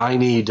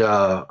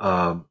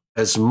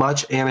as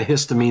much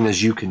antihistamine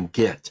as you can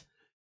get.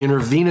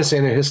 Intravenous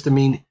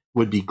antihistamine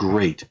would be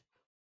great.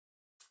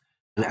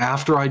 And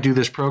after I do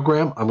this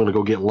program, I'm going to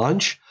go get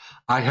lunch.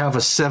 I have a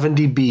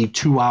 70B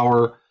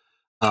 2-hour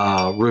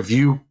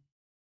review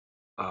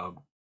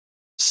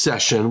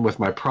session with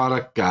my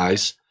product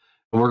guys,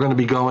 and we're going to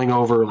be going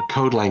over the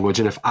code language.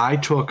 And if I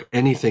took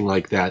anything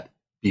like that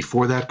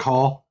before that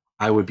call,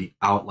 I would be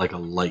out like a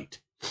light,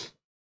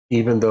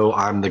 even though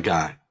I'm the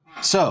guy.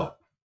 So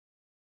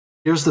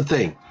here's the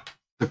thing.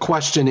 The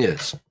question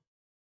is,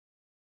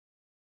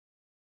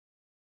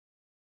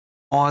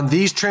 on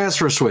these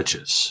transfer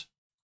switches,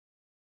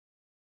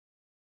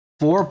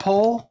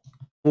 4-pole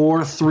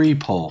or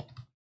 3-pole,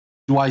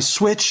 do I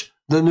switch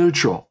the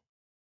neutral?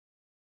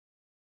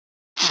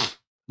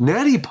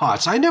 Neti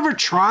pots. I never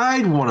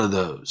tried one of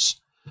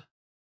those.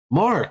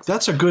 Mark,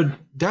 that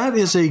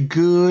is a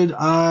good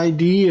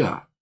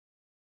idea.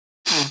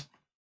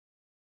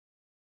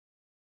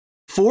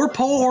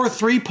 4-pole or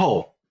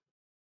 3-pole?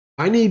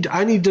 I need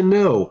to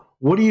know.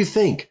 What do you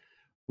think?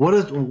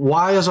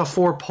 Why is a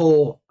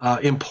 4-pole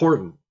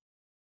important?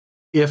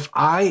 If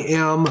I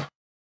am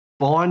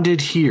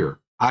bonded here,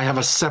 I have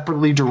a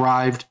separately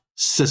derived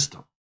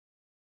system.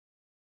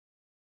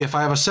 If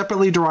I have a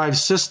separately derived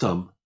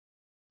system,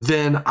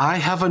 then I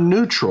have a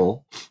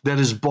neutral that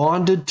is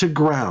bonded to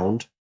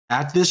ground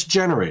at this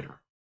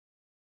generator.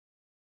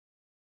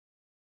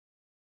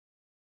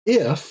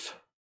 If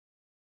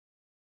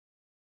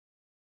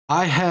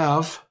I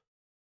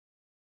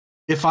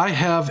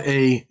have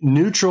a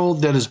neutral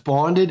that is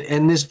bonded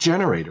in this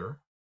generator,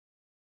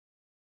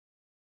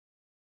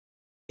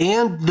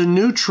 and the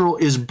neutral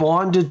is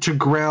bonded to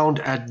ground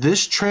at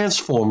this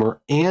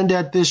transformer and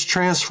at this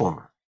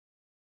transformer,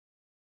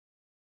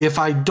 if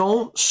I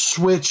don't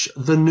switch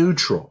the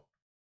neutral,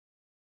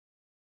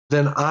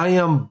 then I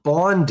am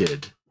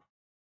bonded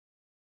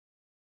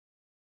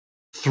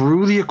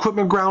through the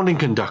equipment grounding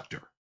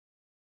conductor.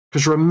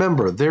 Because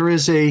remember,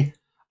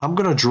 I'm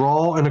going to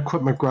draw an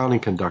equipment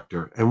grounding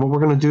conductor, and what we're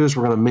going to do is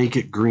we're going to make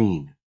it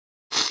green.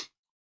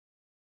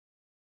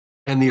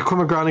 And the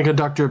equipment grounding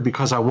conductor,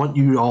 because I want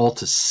you all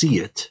to see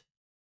it,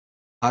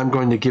 I'm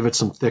going to give it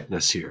some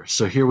thickness here.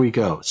 So here we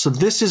go. So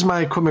this is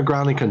my equipment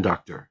grounding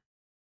conductor,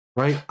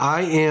 right?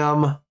 I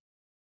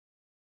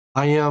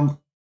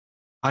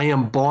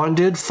am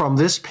bonded from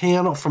this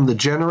panel, from the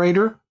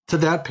generator to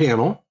that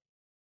panel.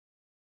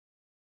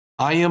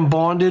 I am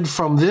bonded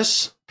from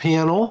this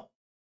panel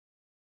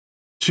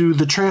to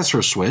the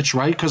transfer switch,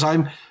 right? Because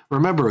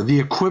remember, the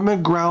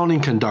equipment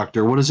grounding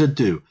conductor, what does it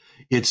do?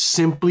 It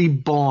simply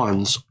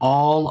bonds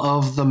all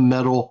of the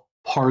metal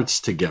parts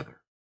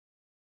together.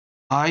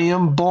 I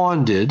am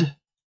bonded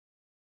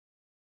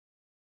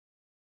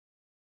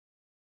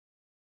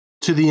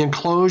to the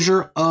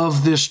enclosure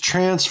of this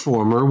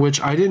transformer,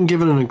 which I didn't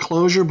give it an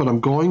enclosure, but I'm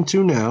going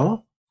to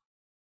now.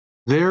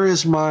 There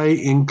is my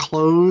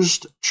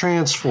enclosed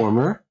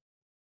transformer,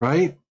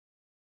 right?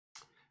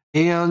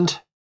 And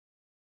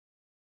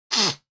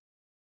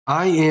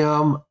I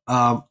am,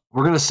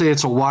 we're going to say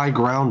it's a Y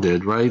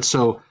grounded, right?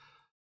 So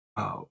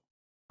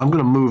I'm going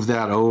to move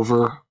that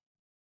over.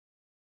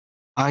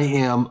 I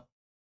am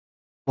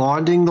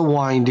bonding the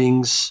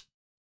windings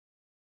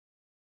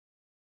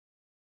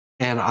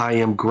and I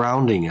am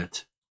grounding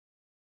it.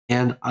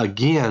 And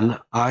again,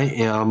 I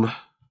am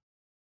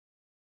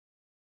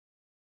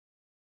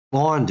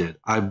bonded.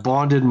 I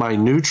bonded my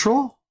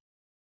neutral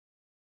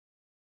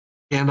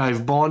and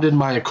I've bonded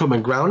my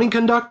equipment grounding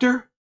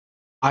conductor.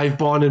 I've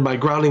bonded my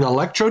grounding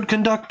electrode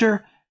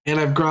conductor and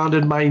I've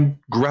grounded my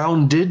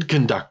grounded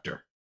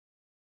conductor.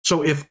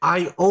 So if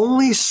I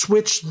only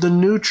switch the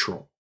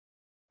neutral,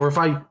 or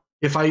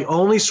if I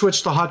only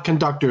switch the hot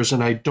conductors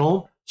and I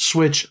don't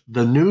switch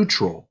the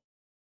neutral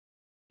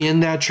in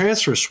that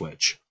transfer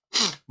switch,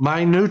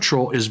 my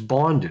neutral is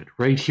bonded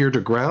right here to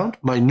ground.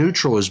 My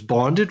neutral is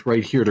bonded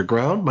right here to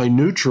ground. My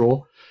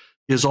neutral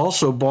is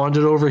also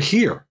bonded over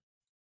here.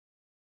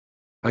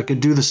 I could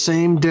do the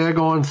same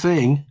daggone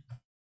thing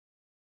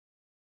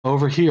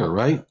over here,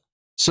 right?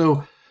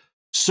 So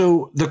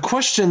the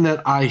question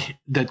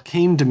that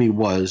came to me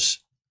was,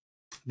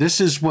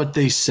 this is what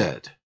they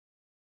said.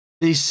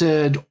 They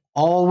said,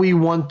 all we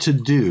want to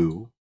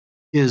do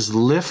is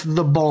lift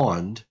the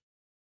bond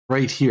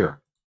right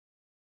here.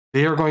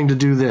 They are going to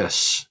do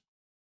this.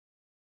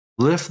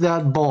 Lift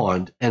that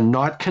bond and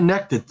not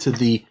connect it to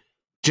the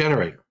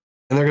generator.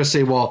 And they're going to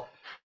say, well,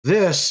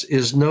 this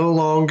is no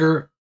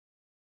longer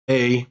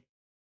a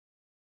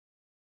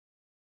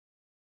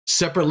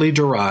separately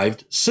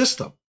derived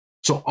system.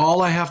 So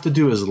all I have to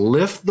do is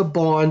lift the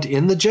bond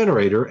in the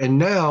generator, and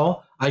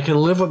now I can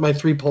live with my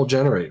 3-pole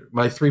generator,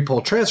 my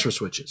 3-pole transfer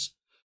switches.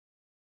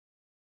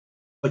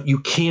 But you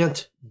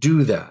can't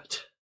do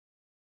that.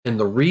 And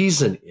the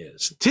reason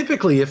is,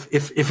 typically, if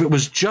it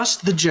was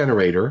just the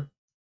generator,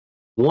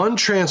 one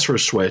transfer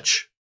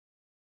switch,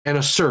 and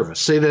a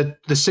service, say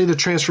the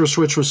transfer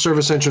switch was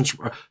service entrance,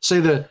 say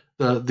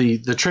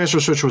the transfer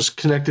switch was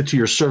connected to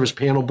your service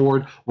panel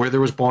board where there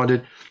was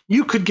bonded,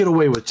 you could get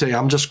away with, say,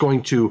 I'm just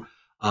going to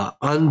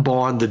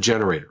unbond the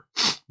generator.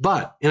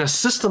 But in a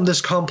system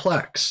this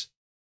complex,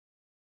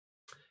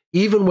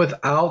 even with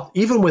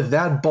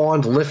that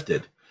bond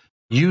lifted,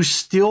 you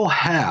still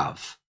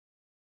have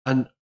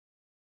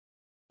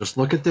just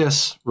look at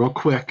this real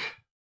quick.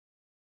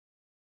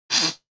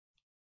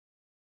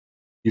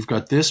 You've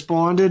got this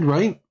bonded,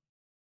 right?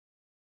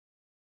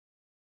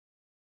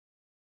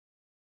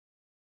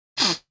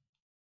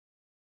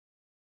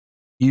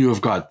 You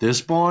have got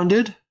this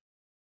bonded.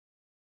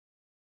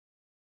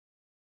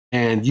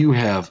 And you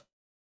have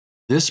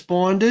this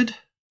bonded.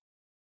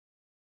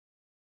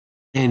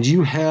 And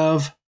you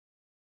have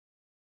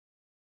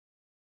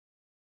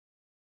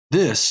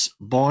this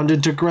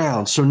bonded to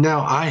ground. So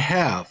now I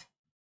have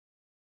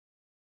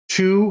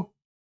two,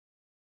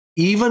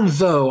 even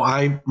though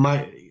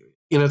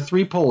in a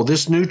 3-pole,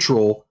 this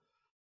neutral,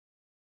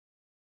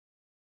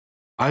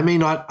 I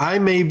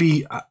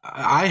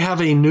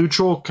have a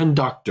neutral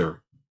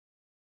conductor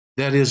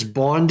that is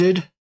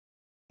bonded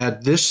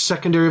at this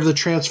secondary of the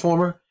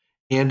transformer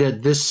and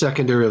at this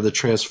secondary of the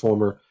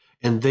transformer,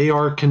 and they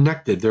are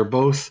connected. They're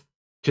both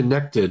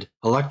connected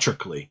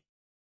electrically.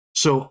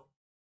 So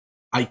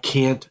I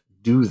can't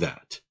do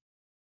that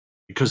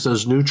because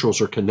those neutrals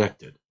are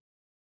connected.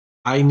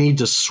 I need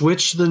to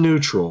switch the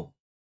neutral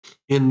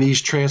in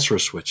these transfer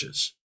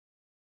switches.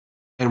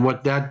 And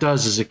what that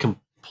does is it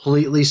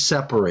completely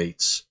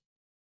separates.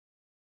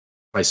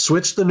 If I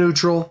switch the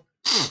neutral,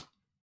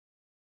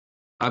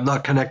 I'm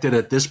not connected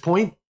at this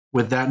point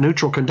with that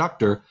neutral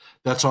conductor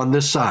that's on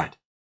this side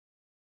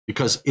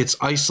because it's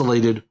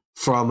isolated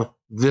from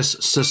this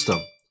system.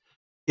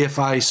 If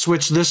I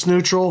switch this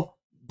neutral,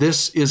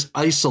 this is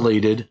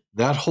isolated.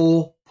 That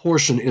whole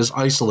portion is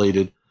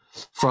isolated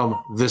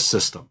from this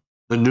system.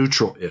 The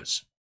neutral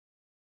is.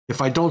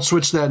 If I don't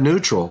switch that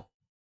neutral,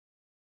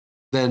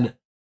 then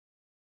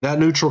that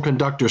neutral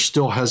conductor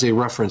still has a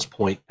reference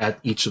point at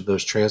each of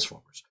those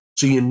transformers.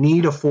 So you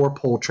need a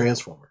 4-pole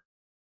transformer.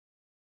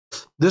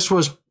 This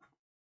was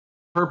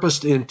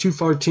purposed in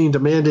 214 to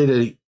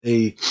mandate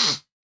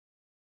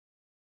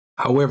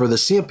however, the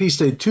CMP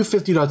stated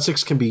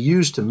 250.6 can be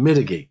used to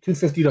mitigate.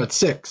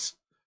 250.6.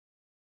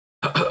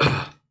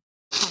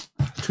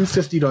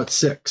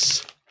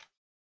 250.6.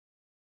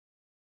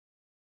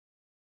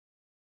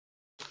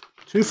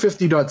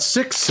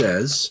 250.6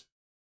 says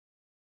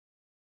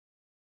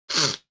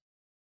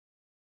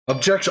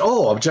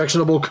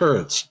objectionable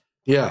currents.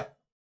 Yeah.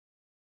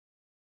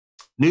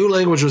 New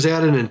language was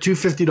added in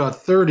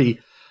 250.30.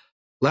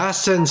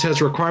 Last sentence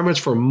has requirements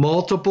for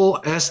multiple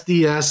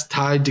SDS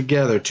tied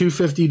together.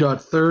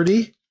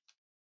 250.30.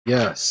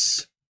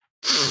 Yes.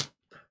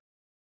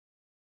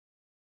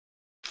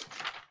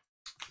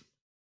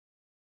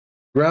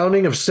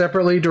 Grounding of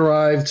separately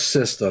derived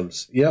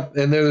systems. Yep,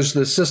 and there's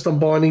the system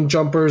bonding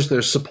jumpers.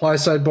 There's supply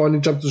side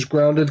bonding jumpers,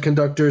 grounded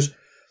conductors.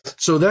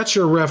 So that's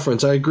your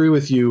reference. I agree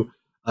with you,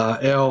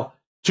 Al.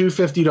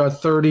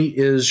 250.30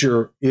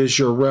 is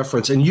your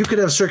reference, and you could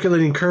have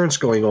circulating currents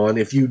going on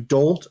if you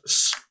don't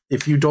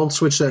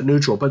switch that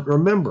neutral. But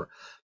remember,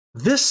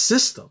 this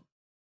system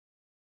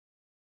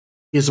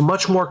is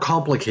much more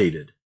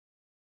complicated.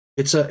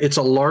 It's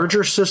a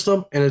larger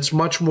system, and it's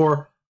much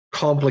more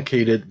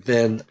complicated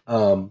than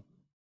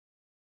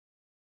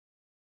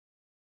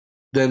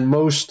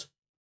most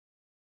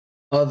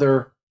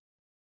other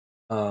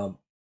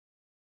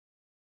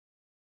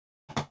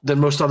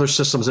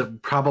systems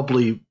that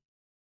probably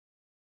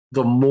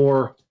the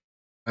more,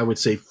 I would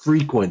say,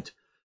 frequent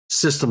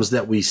systems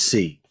that we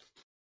see.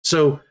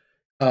 So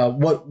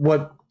what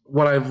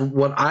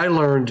I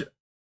learned,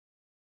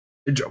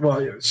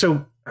 well,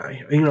 so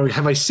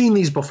have I seen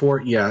these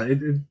before? Yeah,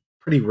 it's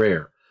pretty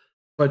rare.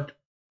 But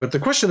the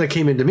question that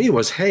came into me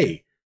was,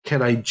 hey,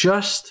 can I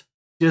just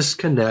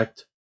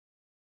disconnect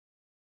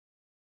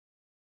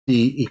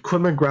the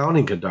equipment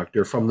grounding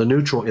conductor from the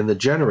neutral in the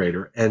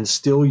generator and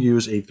still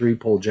use a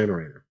 3-pole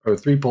generator or a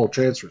 3-pole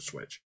transfer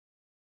switch?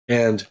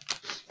 And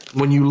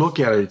when you look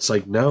at it, it's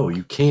like, no,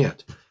 you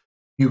can't.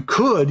 You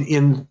could,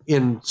 in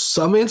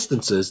some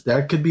instances,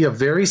 that could be a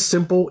very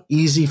simple,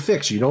 easy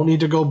fix. You don't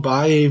need to go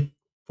buy a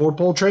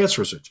 4-pole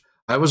transfer switch.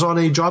 I was on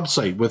a job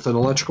site with an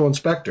electrical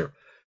inspector,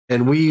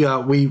 and we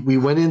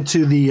went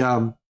into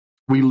the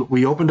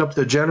we opened up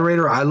the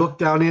generator. I looked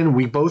down in.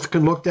 We both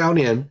can look down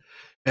in,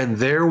 and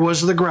there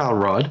was the ground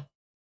rod,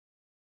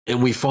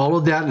 and we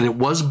followed that, and it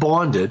was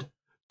bonded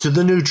to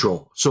the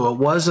neutral, so it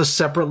was a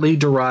separately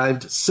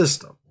derived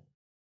system.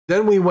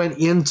 Then we went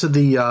into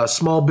the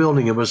small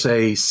building. It was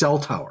a cell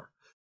tower.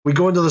 We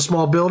go into the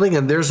small building,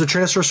 and there's a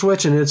transfer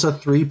switch, and it's a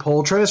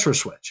 3-pole transfer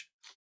switch.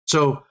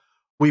 So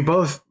we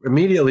both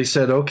immediately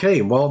said,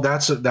 okay, well,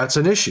 that's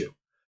an issue.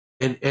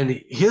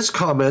 And his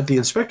comment, the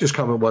inspector's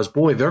comment was,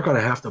 boy, they're going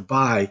to have to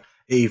buy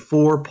a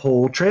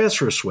 4-pole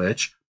transfer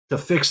switch to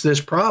fix this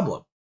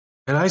problem.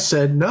 And I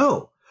said,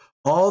 no,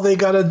 all they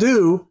got to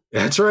do,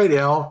 that's right,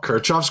 Al,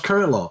 Kirchhoff's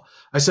current law.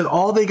 I said,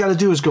 all they got to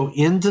do is go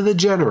into the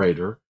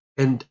generator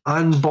and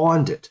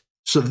unbond it.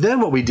 So then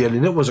what we did,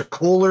 and it was a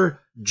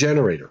Kohler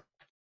generator.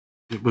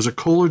 It was a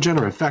Kohler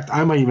generator. In fact,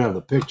 I might even have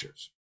the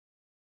pictures.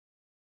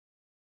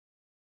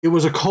 It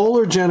was a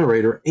Kohler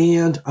generator,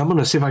 and I'm going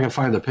to see if I can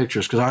find the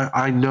pictures because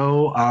I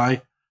know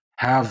I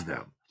have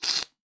them.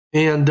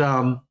 And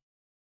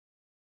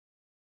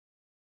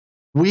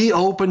we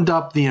opened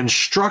up the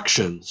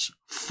instructions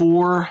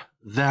for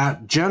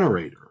that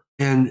generator,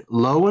 and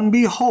lo and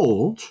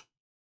behold,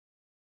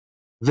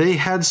 they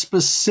had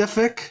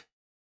specific.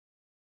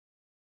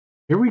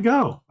 Here we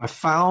go. I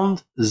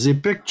found the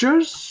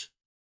pictures.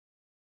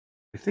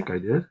 I think I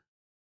did.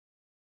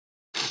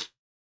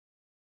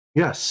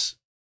 Yes.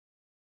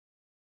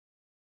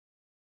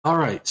 All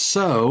right,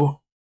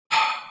 so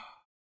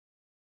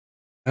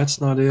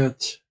that's not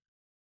it.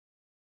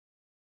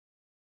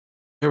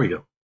 There we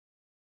go.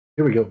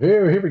 Here we go.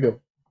 Here we go.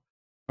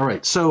 All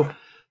right, so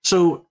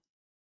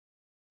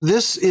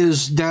this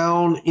is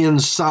down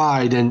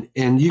inside,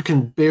 and you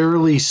can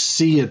barely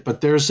see it,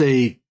 but there's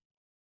a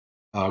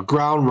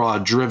ground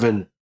rod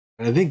driven,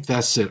 and I think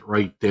that's it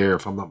right there,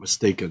 if I'm not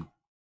mistaken.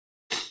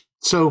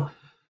 So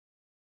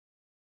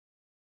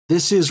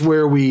this is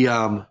where we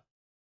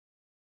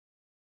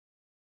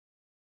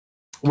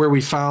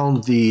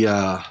found the.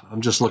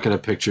 I'm just looking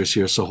at pictures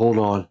here, so hold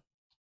on.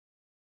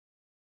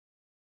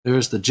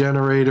 There's the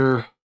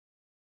generator.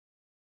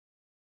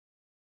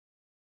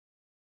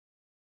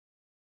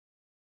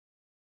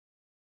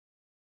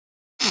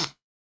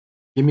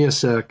 Give me a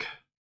sec.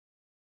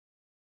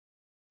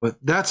 But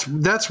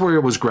that's where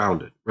it was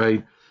grounded,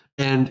 right?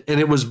 And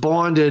it was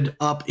bonded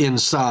up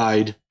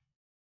inside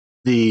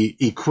the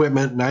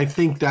equipment, and I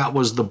think that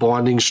was the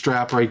bonding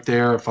strap right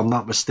there, if I'm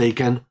not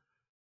mistaken.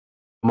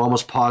 I'm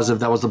almost positive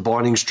that was the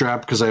bonding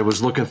strap because I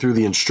was looking through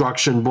the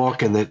instruction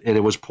book, and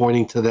it was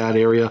pointing to that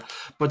area.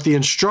 But the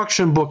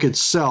instruction book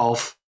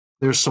itself,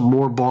 there's some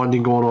more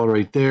bonding going on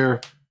right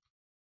there.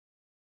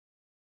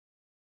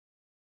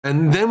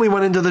 And then we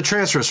went into the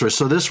transfer switch.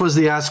 So this was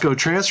the ASCO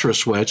transfer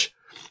switch,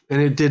 and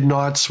it did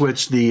not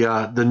switch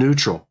the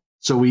neutral.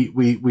 So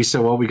we said,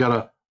 well,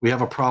 we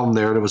have a problem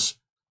there, and it was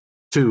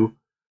 2.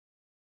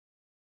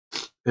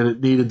 And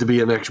it needed to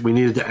be we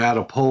needed to add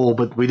a pole,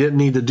 but we didn't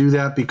need to do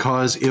that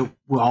because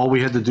all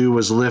we had to do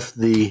was lift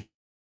the,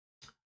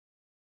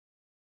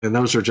 and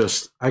those are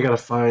just, I got to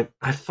find,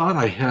 I thought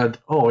I had,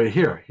 oh,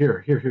 here.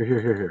 There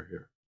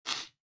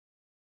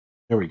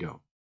we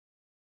go.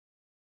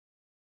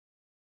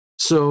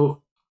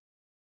 So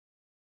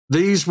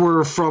these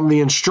were from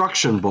the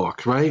instruction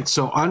book, right?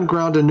 So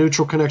ungrounded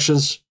neutral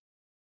connections,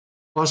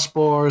 bus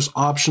bars,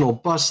 optional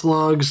bus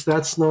lugs,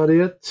 that's not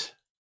it.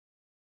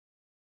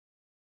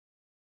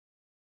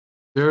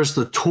 There's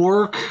the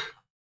torque.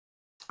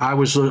 I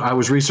was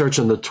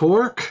researching the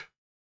torque.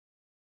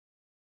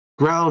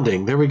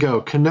 Grounding. There we go.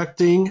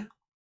 Connecting.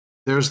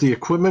 There's the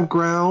equipment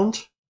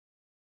ground.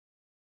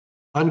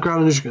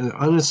 Ungrounded,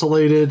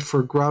 uninsulated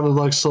for grounded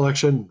lug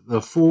selection.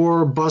 The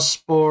 4 bus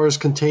bars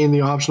contain the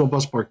optional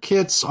bus bar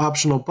kits,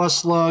 optional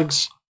bus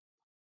lugs.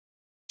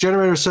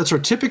 Generator sets are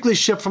typically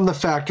shipped from the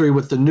factory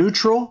with the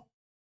neutral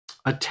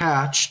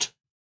attached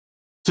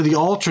to the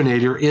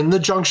alternator in the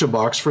junction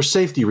box for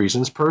safety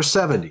reasons per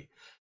 70.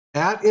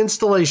 At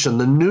installation,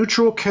 the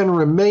neutral can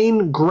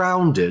remain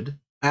grounded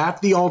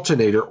at the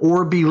alternator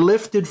or be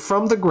lifted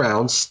from the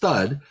ground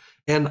stud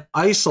and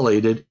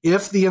isolated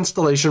if the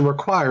installation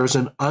requires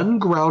an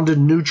ungrounded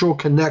neutral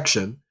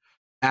connection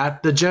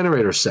at the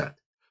generator set.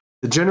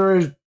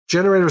 The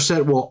generator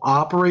set will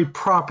operate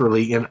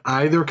properly in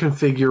either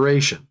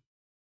configuration.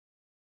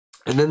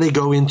 And then they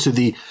go into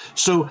the,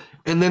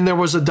 and then there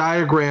was a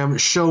diagram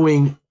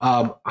showing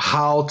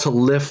how to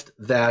lift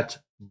that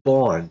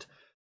bond.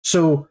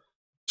 So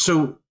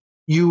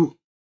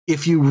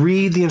if you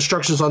read the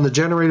instructions on the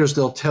generators,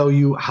 they'll tell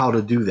you how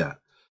to do that.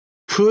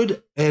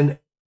 Could an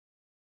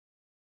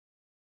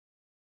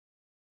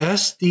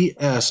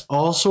SDS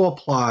also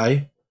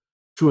apply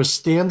to a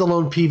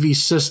standalone PV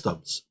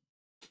systems?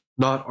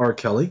 Not R.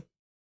 Kelly.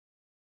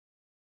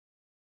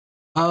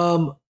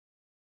 So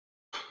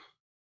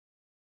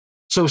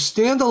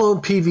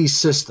standalone PV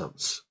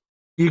systems,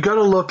 you got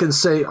to look and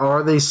say,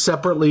 are they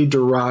separately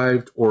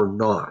derived or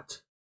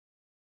not?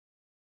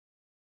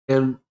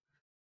 And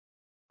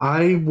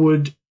I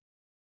would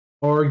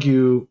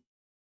argue,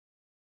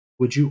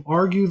 would you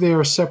argue they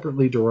are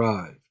separately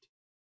derived?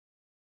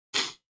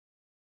 Is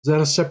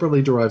that a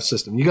separately derived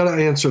system? You got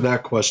to answer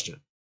that question.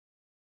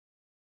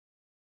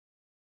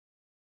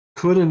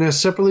 Could a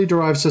separately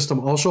derived system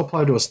also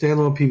apply to a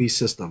standalone PV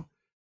system?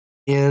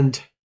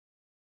 And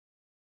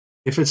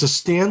if it's a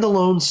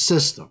standalone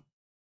system,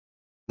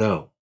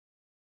 No.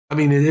 I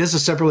mean, it is a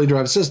separately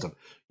derived system.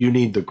 You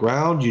need the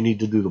ground, you need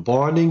to do the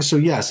bonding. So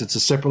yes, it's a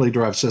separately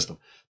derived system.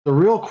 The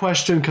real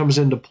question comes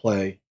into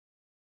play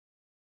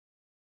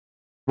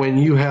when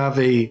you have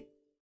like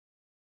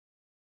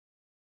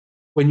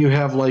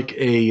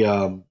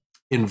a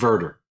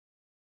inverter,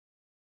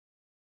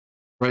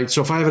 right?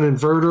 So if I have an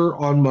inverter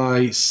on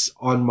my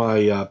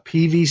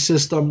PV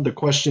system, the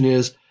question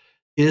is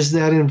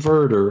that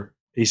inverter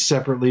a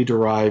separately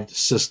derived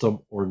system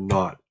or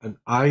not? And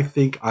I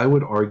think I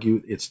would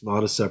argue it's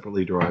not a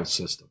separately derived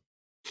system.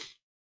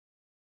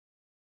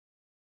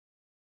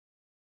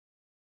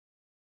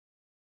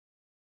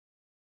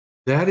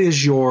 That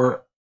is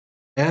your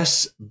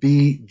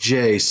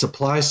SBJ,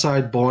 supply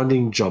side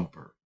bonding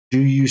jumper. Do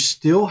you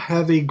still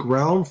have a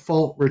ground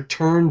fault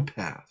return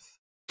path?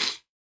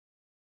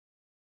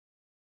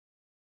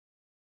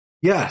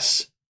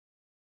 Yes.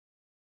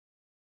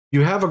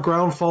 You have a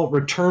ground fault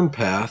return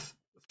path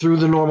through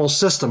the normal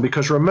system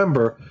because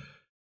remember,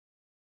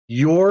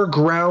 you're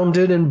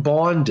grounded and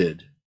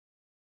bonded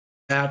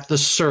at the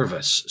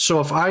service. So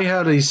if I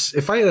had a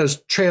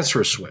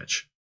transfer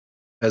switch,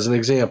 as an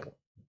example,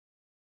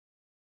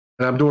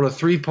 and I'm doing a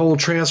 3-pole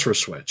transfer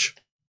switch,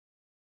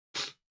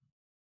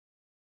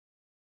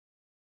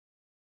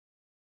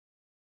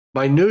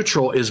 my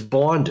neutral is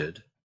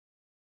bonded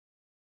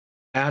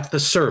at the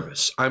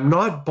service. I'm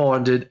not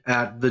bonded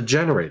at the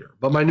generator,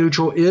 but my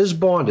neutral is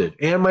bonded,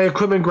 and my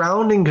equipment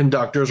grounding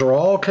conductors are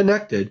all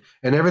connected,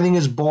 and everything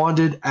is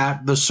bonded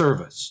at the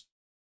service.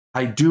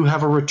 I do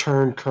have a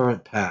return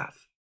current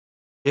path.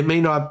 It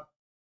may not.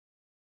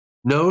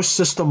 No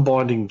system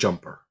bonding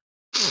jumper.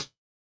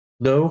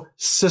 No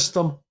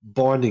system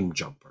bonding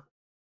jumper.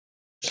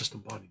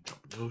 System bonding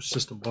jumper. No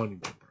system bonding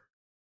jumper.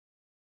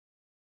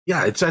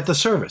 Yeah, it's at the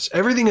service.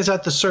 Everything is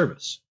at the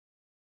service.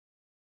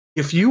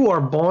 If you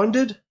are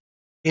bonded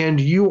and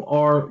you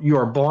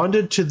are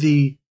bonded to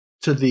the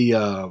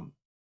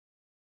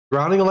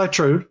grounding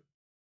electrode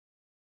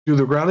through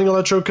the grounding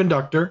electrode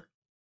conductor,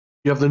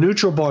 you have the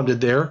neutral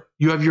bonded there,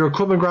 you have your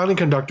equipment grounding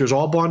conductors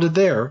all bonded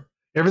there,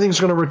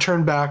 everything's going to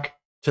return back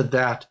to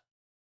that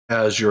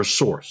as your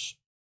source.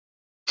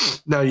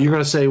 Now you're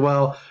going to say,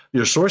 well,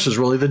 your source is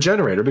really the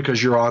generator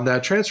because you're on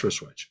that transfer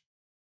switch.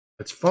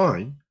 That's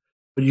fine,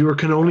 but you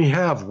can only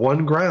have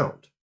one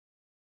ground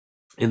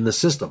in the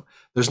system.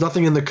 There's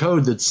nothing in the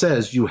code that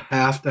says you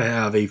have to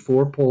have a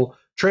 4-pole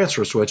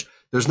transfer switch.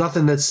 There's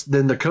nothing that's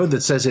in the code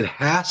that says it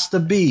has to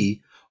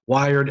be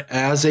wired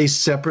as a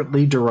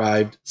separately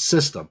derived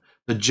system.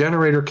 The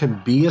generator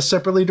can be a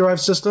separately derived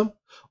system,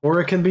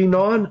 or it can be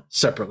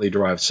non-separately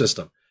derived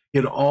system.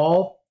 It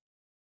all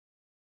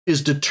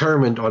is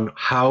determined on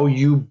how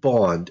you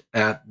bond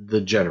at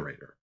the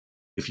generator.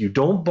 If you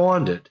don't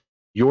bond it,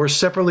 your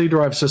separately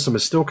derived system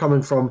is still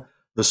coming from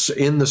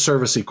in the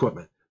service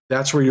equipment.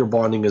 That's where your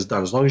bonding is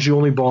done. As long as you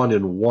only bond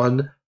in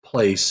one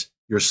place,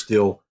 you're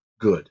still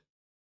good.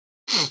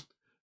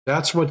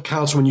 That's what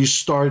counts when you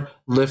start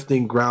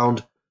lifting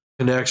ground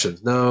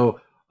connections. No,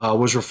 I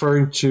was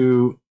referring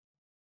to,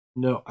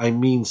 no, I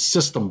mean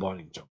system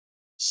bonding jump.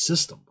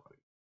 System bonding.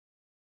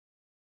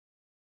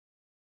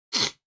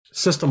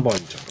 System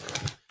bonding jump.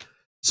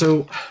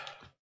 So,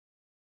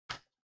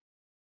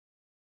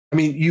 I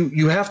mean,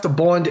 you have to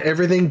bond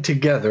everything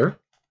together.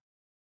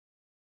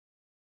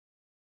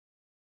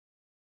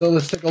 So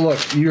let's take a look.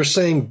 You're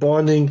saying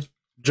bonding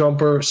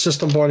jumper,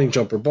 system bonding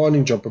jumper,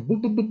 bonding jumper.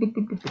 Boop, boop, boop, boop,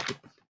 boop, boop, boop.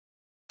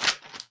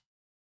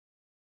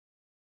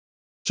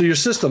 So your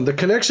system, the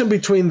connection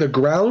between the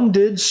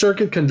grounded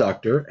circuit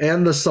conductor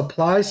and the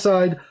supply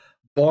side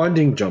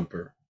bonding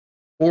jumper,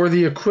 or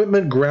the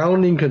equipment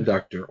grounding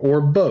conductor,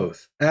 or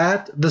both,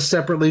 at the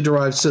separately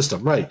derived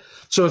system. Right.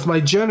 So if my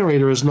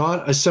generator is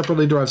not a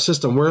separately derived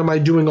system, where am I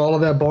doing all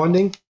of that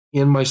bonding?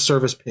 In my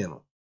service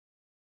panel.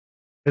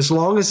 As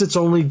long as it's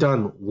only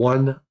done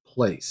one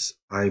place,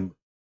 I'm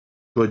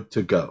good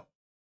to go.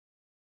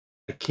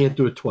 I can't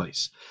do it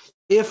twice.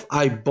 If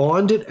I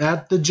bond it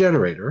at the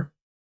generator,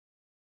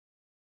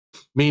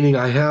 meaning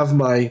I have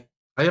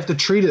to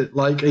treat it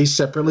like a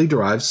separately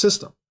derived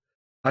system.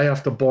 I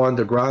have to bond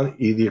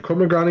the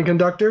equipment grounding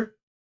conductor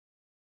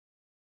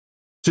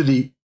to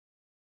the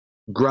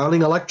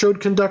grounding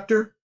electrode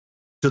conductor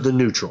to the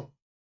neutral.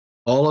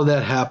 All of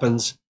that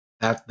happens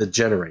at the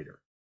generator.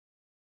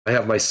 I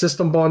have my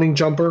system bonding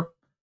jumper,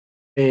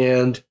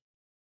 and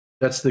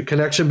that's the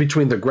connection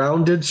between the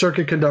grounded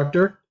circuit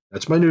conductor,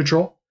 that's my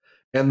neutral,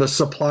 and the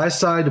supply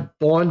side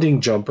bonding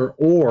jumper,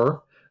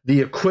 or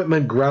the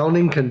equipment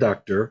grounding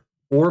conductor,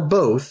 or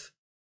both,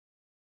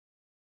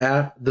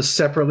 at the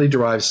separately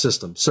derived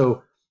system.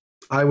 So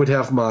I would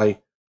have my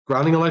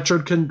grounding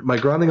electrode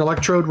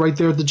right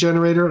there at the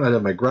generator, and I'd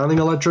have my grounding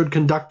electrode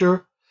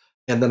conductor,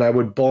 and then I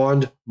would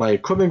bond my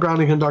equipment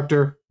grounding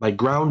conductor, my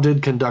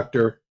grounded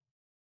conductor,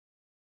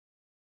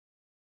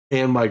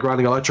 and my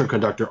grounding electrode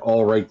conductor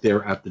all right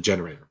there at the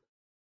generator.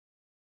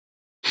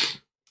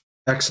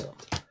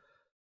 Excellent.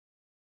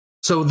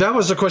 So that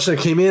was the question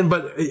that came in,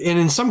 and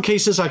in some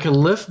cases I can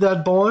lift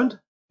that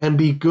bond and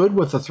be good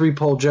with a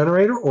 3-pole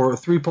generator or a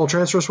 3-pole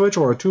transfer switch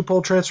or a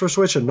 2-pole transfer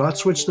switch and not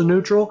switch to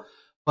neutral.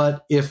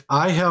 But if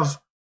I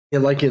have,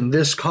 like in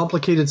this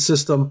complicated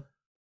system,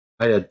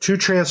 I had 2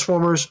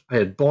 transformers, I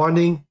had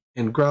bonding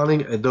and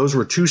grounding, and those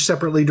were 2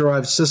 separately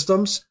derived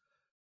systems,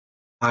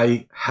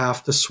 I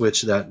have to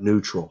switch that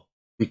neutral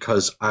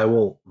because I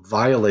will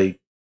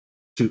violate,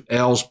 to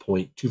Al's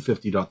point,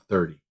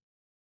 250.30.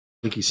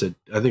 I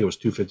think it was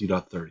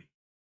 250.30.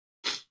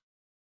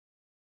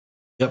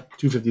 Yep,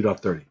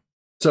 250.30.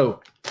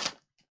 So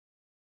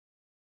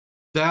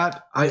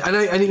that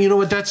I you know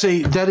what, that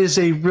is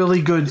a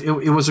really good,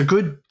 it was a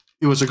good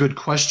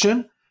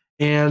question,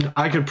 and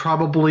I could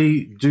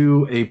probably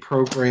do a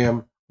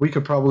program. We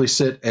could probably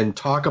sit and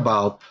talk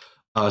about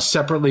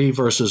separately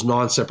versus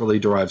non-separately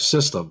derived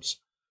systems.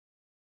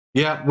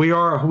 Yeah, we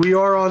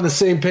are on the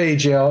same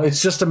page, Al.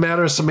 It's just a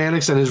matter of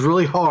semantics, and it's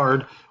really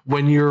hard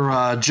when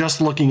you're just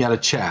looking at a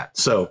chat.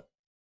 So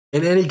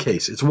in any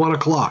case, it's 1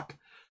 o'clock.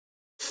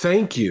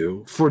 Thank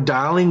you for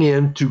dialing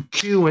in to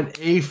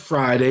Q&A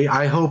Friday.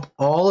 I hope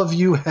all of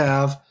you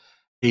have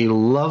a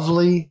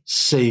lovely,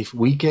 safe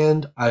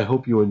weekend. I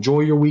hope you enjoy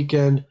your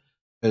weekend,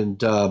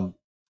 and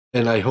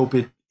I hope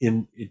it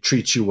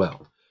treats you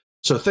well.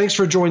 So thanks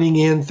for joining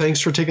in. Thanks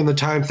for taking the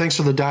time. Thanks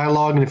for the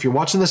dialogue. And if you're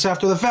watching this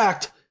after the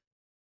fact,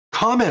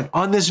 comment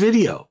on this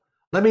video.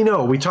 Let me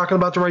know. Are we talking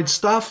about the right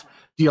stuff?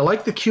 Do you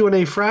like the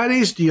Q&A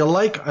Fridays? Do you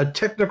like a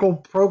technical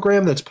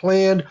program that's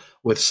planned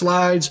with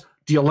slides?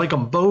 Do you like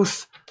them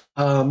both?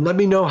 Let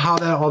me know how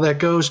all that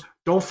goes.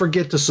 Don't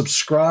forget to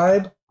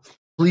subscribe,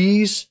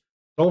 please.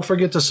 Don't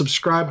forget to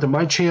subscribe to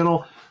my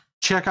channel.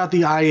 Check out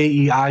the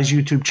IAEI's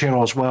YouTube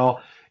channel as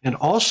well. And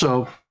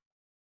also,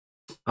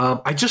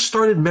 I just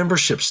started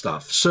membership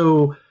stuff.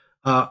 So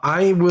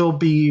I will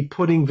be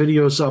putting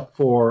videos up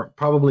for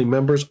probably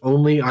members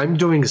only. I'm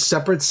doing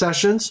separate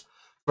sessions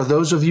for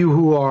those of you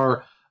who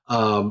are,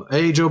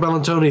 hey, Joe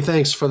Bellantoni,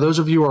 thanks. For those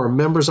of you who are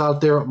members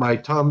out there at my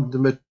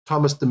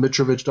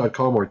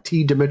ThomasDimitrovich.com or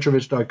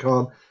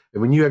tdimitrovich.com,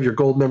 and when you have your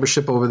gold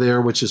membership over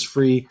there, which is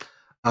free,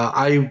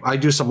 I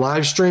do some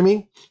live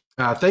streaming.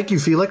 Thank you,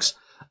 Felix.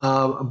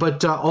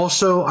 But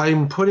also,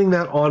 I'm putting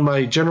that on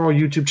my general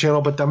YouTube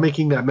channel, but I'm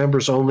making that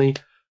members only.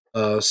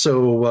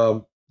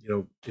 So you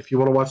know, if you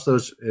want to watch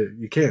those,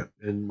 you can.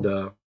 And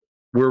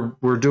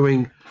we're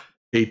doing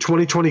a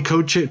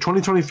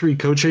 2023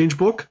 code change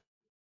book.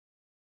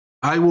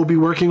 I will be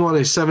working on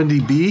a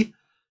 70B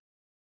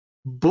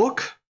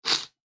book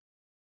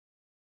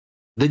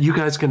that you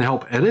guys can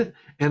help edit,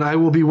 and I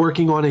will be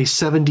working on a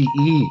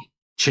 70E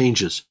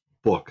changes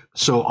book.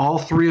 So all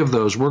 3 of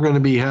those, we're going to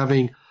be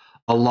having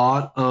a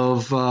lot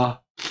of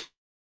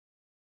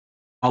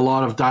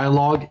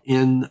dialogue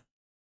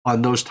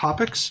on those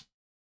topics,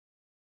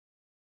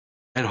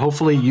 and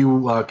hopefully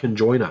you can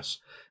join us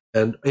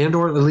and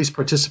or at least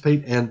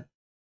participate and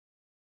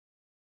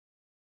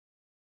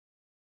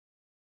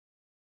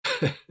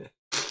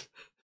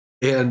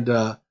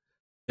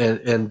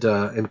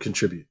and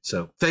contribute.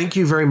 So thank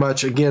you very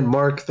much again,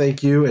 Mark.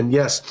 Thank you, and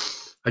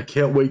yes, I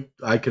can't wait.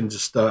 I can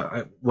just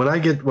when I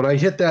hit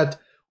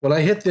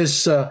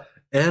this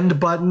end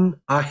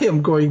button, I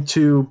am going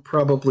to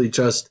probably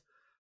just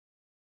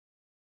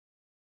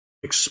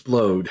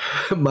explode.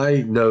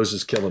 My nose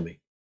is killing me.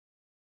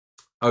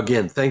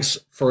 Again, thanks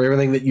for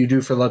everything that you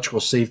do for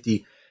electrical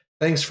safety.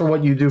 Thanks for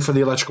what you do for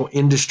the electrical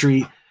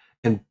industry.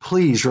 And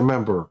please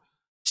remember,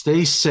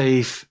 stay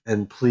safe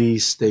and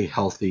please stay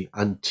healthy.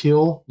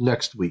 Until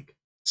next week.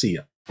 See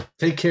ya.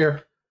 Take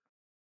care.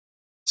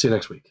 See you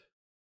next week.